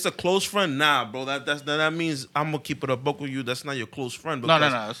if it's a close friend, nah, bro. That means I'm gonna keep it a buck with you. That's not your close friend. No.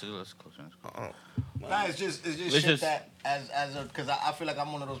 That's close friend. Nah, it's just shit that because I feel like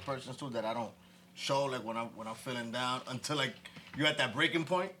I'm one of those persons too that I don't show like when I'm feeling down until like you're at that breaking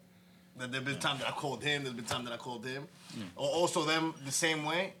point. There's been times that I called him. There's been times that I called him. Or also them the same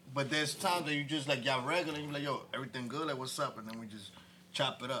way. But there's times that you just like y'all regular. And you be like, "Yo, everything good? Like, what's up?" And then we just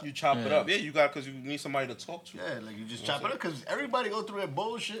chop it up. You chop it up. Yeah, you got, because you need somebody to talk to. Yeah, like you just chop it up because everybody go through their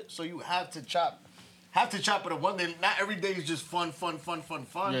bullshit. So you have to chop it up one day. Not every day is just fun.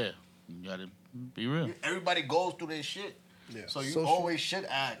 Yeah, you gotta be real. Everybody goes through their shit. Yeah. So you always should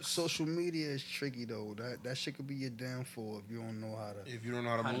ask. Social media is tricky though. That shit could be your downfall if you don't know how to. If you don't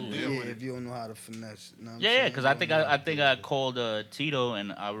know how to move. Yeah, if you don't know how to finesse. You know because I think I called Tito,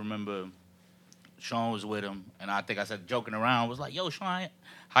 and I remember Sean was with him, and I think I said joking around, was like, "Yo, Sean,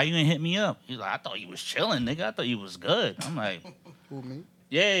 how you gonna hit me up?" He's like, "I thought you was chilling, nigga. I thought you was good." I'm like, Who, me?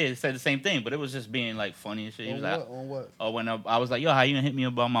 Yeah, he said the same thing, but it was just being like funny and shit. He On was what? like, On what? "Oh, when I was like, yo, how you gonna hit me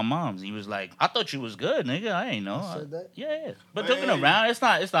about my mom's?" He was like, "I thought you was good, nigga. I ain't know." I said that? Yeah, but joking around, it's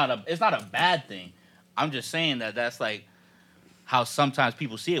not a bad thing. I'm just saying that's like how sometimes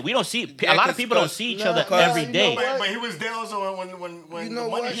people see it. We don't see a lot of people don't see each other every day. But he was there also when You know the money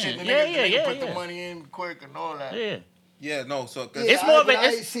what? shit. The Yeah, nigga put yeah. the money in quick and all that. Yeah. Yeah, no. So It's more of a.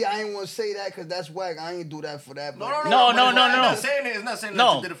 I ain't want to say that because that's whack. I ain't do that for that. No. It's not saying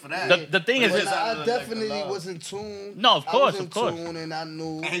that you did it for that. The thing is, I definitely was in tune. No, of course, I was in tune and I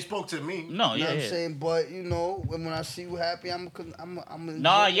knew. And he spoke to me. No, You know yeah, what I'm yeah. saying? But, you know, when I see you happy, I'm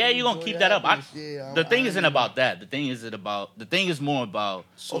Nah, yeah, you gonna keep that up. The thing isn't about about that. The thing is more about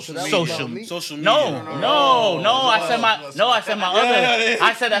social social media. Social media. No. I said my other.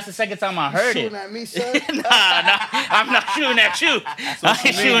 I said that's the second time I heard it. Shooting at me, son? Nah, I'm not shooting at you. I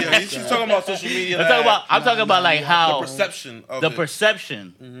ain't shooting at you. She's talking about social media. I'm talking about like how the perception of the it.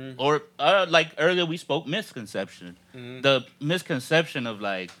 perception, or like earlier we spoke misconception. The misconception of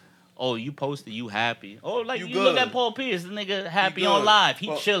like, oh, you posted, you happy. Or like you look at Paul Pierce, the nigga happy on live,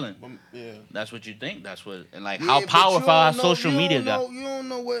 he chilling. Yeah, that's what you think. That's what and like Yeah, how but powerful you our don't know- social you media don't got. know- You don't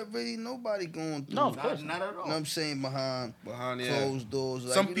know what really nobody going through. No, of course Not at all. You know what I'm saying? Behind yeah. closed doors.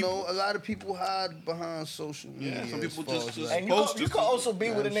 Like, Some you people- know, a lot of people hide behind social media. some people as far just- as, And you could also be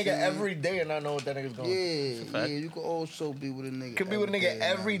with a nigga every day and not know what that nigga's going. Yeah, you could also be with a nigga. Could be with a nigga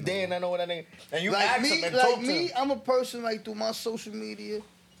every day and I know what that nigga. And you like ask me, him and like talk to me, him. I'm a person like through my social media.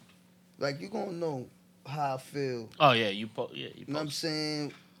 Like you gonna know how I feel. Oh yeah, you You know what I'm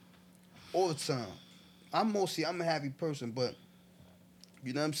saying? All the time. I'm a happy person, but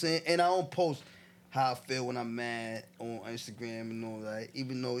you know what I'm saying? And I don't post how I feel when I'm mad on Instagram and all that.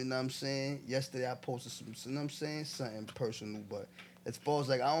 Even though, you know what I'm saying? Yesterday I posted some, you know what I'm saying? Something personal, but as far as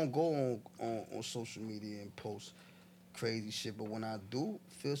like I don't go on social media and post crazy shit, but when I do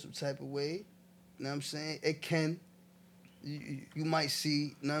feel some type of way, you know what I'm saying? It can. You might see,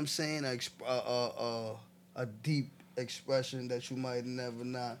 you know what I'm saying, a deep expression that you might never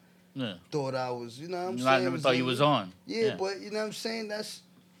not thought I was, you know what I'm saying? I never thought you was on. Yeah, but you know what I'm saying?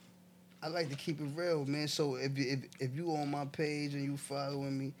 I like to keep it real, man. So if you on my page and you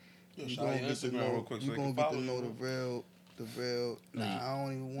following me, you gonna get to know, you gonna get to know the real. Nah, I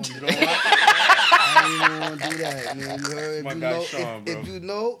don't even want to do that. I don't even want to do that, man. You heard? If you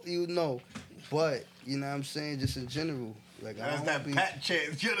know, you know. But you know what I'm saying? Just in general. Like, that's that Pat chair.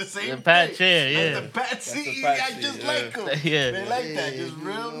 You're the same the Pat chair, yeah. That's the Pat seat. I just like him. Yeah. They like that. Just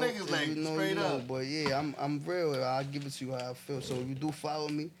real niggas, like straight up. But yeah, I'm real. I'll give it to you how I feel. So if you do follow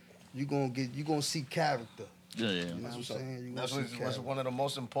me, you gonna see character. Yeah. You know what I'm saying? That's one of the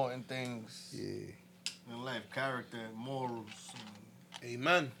most important things. Yeah. In life, character, morals.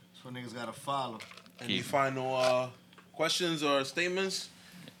 Amen. That's what niggas gotta follow. Any final questions or statements?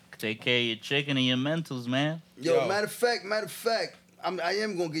 Take care of your chicken and your mentals, man. Yo, matter of fact, I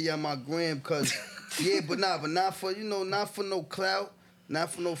am gonna give y'all my gram because but not for not for no clout,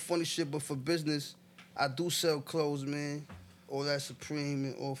 not for no funny shit, but for business. I do sell clothes, man. All that Supreme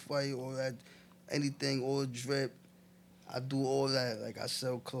and all White, all that anything, all Drip. I do all that. Like I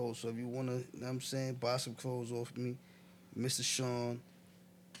sell clothes. So if you wanna, you know what I'm saying, buy some clothes off me, Mr. Sean,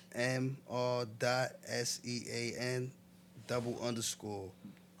 MR.SEAN _.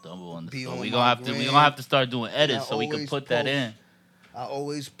 We gonna have to start doing edits so we can put that in. I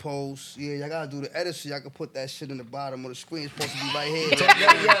always post. Yeah, y'all gotta do the edit so y'all can put that shit in the bottom of the screen. It's supposed to be right here.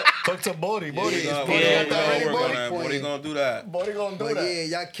 Talk to Bodie. Bodie gonna do that. Bodie gonna do that. Yeah,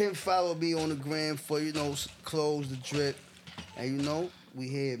 y'all can follow me on the gram for clothes, the Drip, and we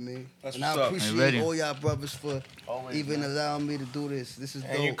here, man. That's and what's I up. appreciate all y'all brothers for even allowing me to do this. This is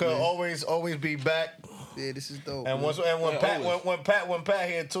dope. And you could always be back. Yeah, this is dope. And when Pat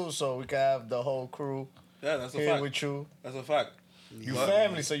here too, so we can have the whole crew. Yeah, that's a here fact. with you. That's a fact. You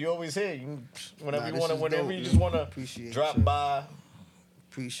family, so you always here. Whenever you just wanna drop by.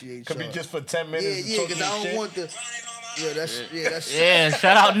 Appreciate Could be just for 10 minutes. Yeah, because I don't want the. Yeah,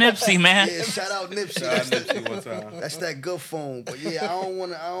 shout out Nipsey, man. Yeah, shout out Nipsey. Shout out Nipsey one time. That's that good phone. But yeah, I don't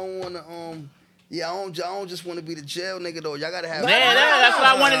wanna I don't just want to be the jail nigga though. Y'all gotta have. That's what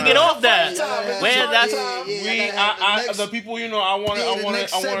I wanted to get off that. The people I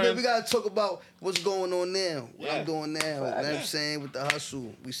want. We gotta talk about what's going on now. What I'm doing now. You know what I'm saying with the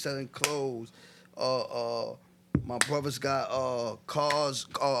hustle. We selling clothes. My brothers got car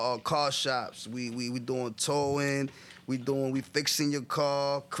shops. We doing towing. We fixing your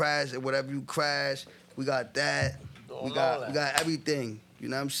car, crash whatever you crash. We got that. We got everything. You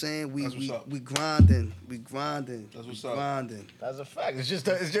know what I'm saying? We grinding. We grinding. That's what's grinding. That's a fact. It's just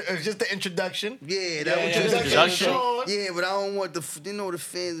the introduction. Yeah, that was just introduction. Yeah, but I don't want the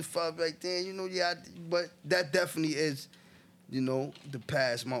fans to fall back then. But that definitely is, the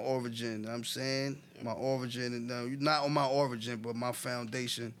past, my origin. You know what I'm saying? My origin, and not on my origin, but my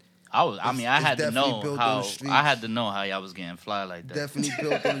foundation. I had to know how y'all was getting fly like that. Definitely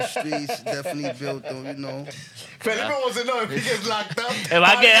built on the streets. Definitely built on, Felipe wants to know if he gets locked up. If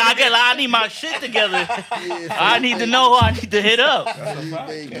I need my shit together. I need to know who I need to hit up.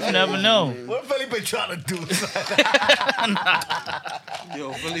 You never know. What Felipe trying to do?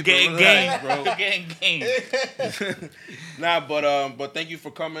 Yo, Felipe, game, bro. Game. Nah, but thank you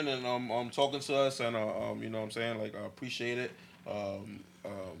for coming and talking to us, and you know what I'm saying, like I appreciate it.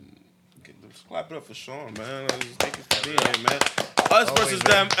 Let's clap it up for Sean, man. Thank you for being here, man. Us versus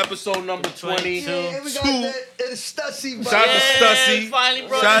them, episode number 22. Yeah, we got it's Stussy. Shout out to Stussy.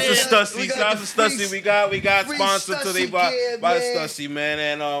 Shout out to Stussy. Shout out to Stussy. We got sponsored today by Stussy, man.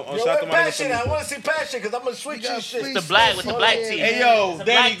 And shout out to my Passion. I want to see Passion because I'm gonna switch your shit. With the black team. Hey yo,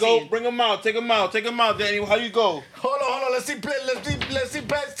 Danny, go bring him out. Take him out, Danny. How you go? Hold on. Let's see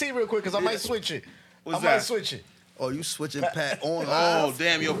Pat's team real quick because I might switch it. Might switch it. Oh, you switching Pat on? Oh,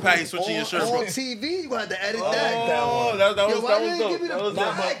 damn, yo, Pat, you switching your shirt, bro. On TV, you gonna have to edit that. That was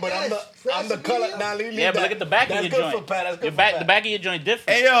dope. But I'm the color. Nah, leave but look at the back of your joint. The back of your joint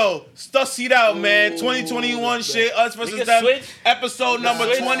different. Hey, yo, Stussied out, man. 2021 shit. Us versus them. Episode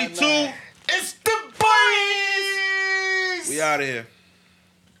number 22. It's the boys. We out of here.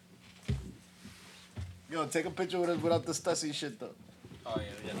 Yo, take a picture with us without the Stussy shit, though. Oh,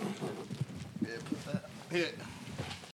 yeah. Yeah, put that. Here.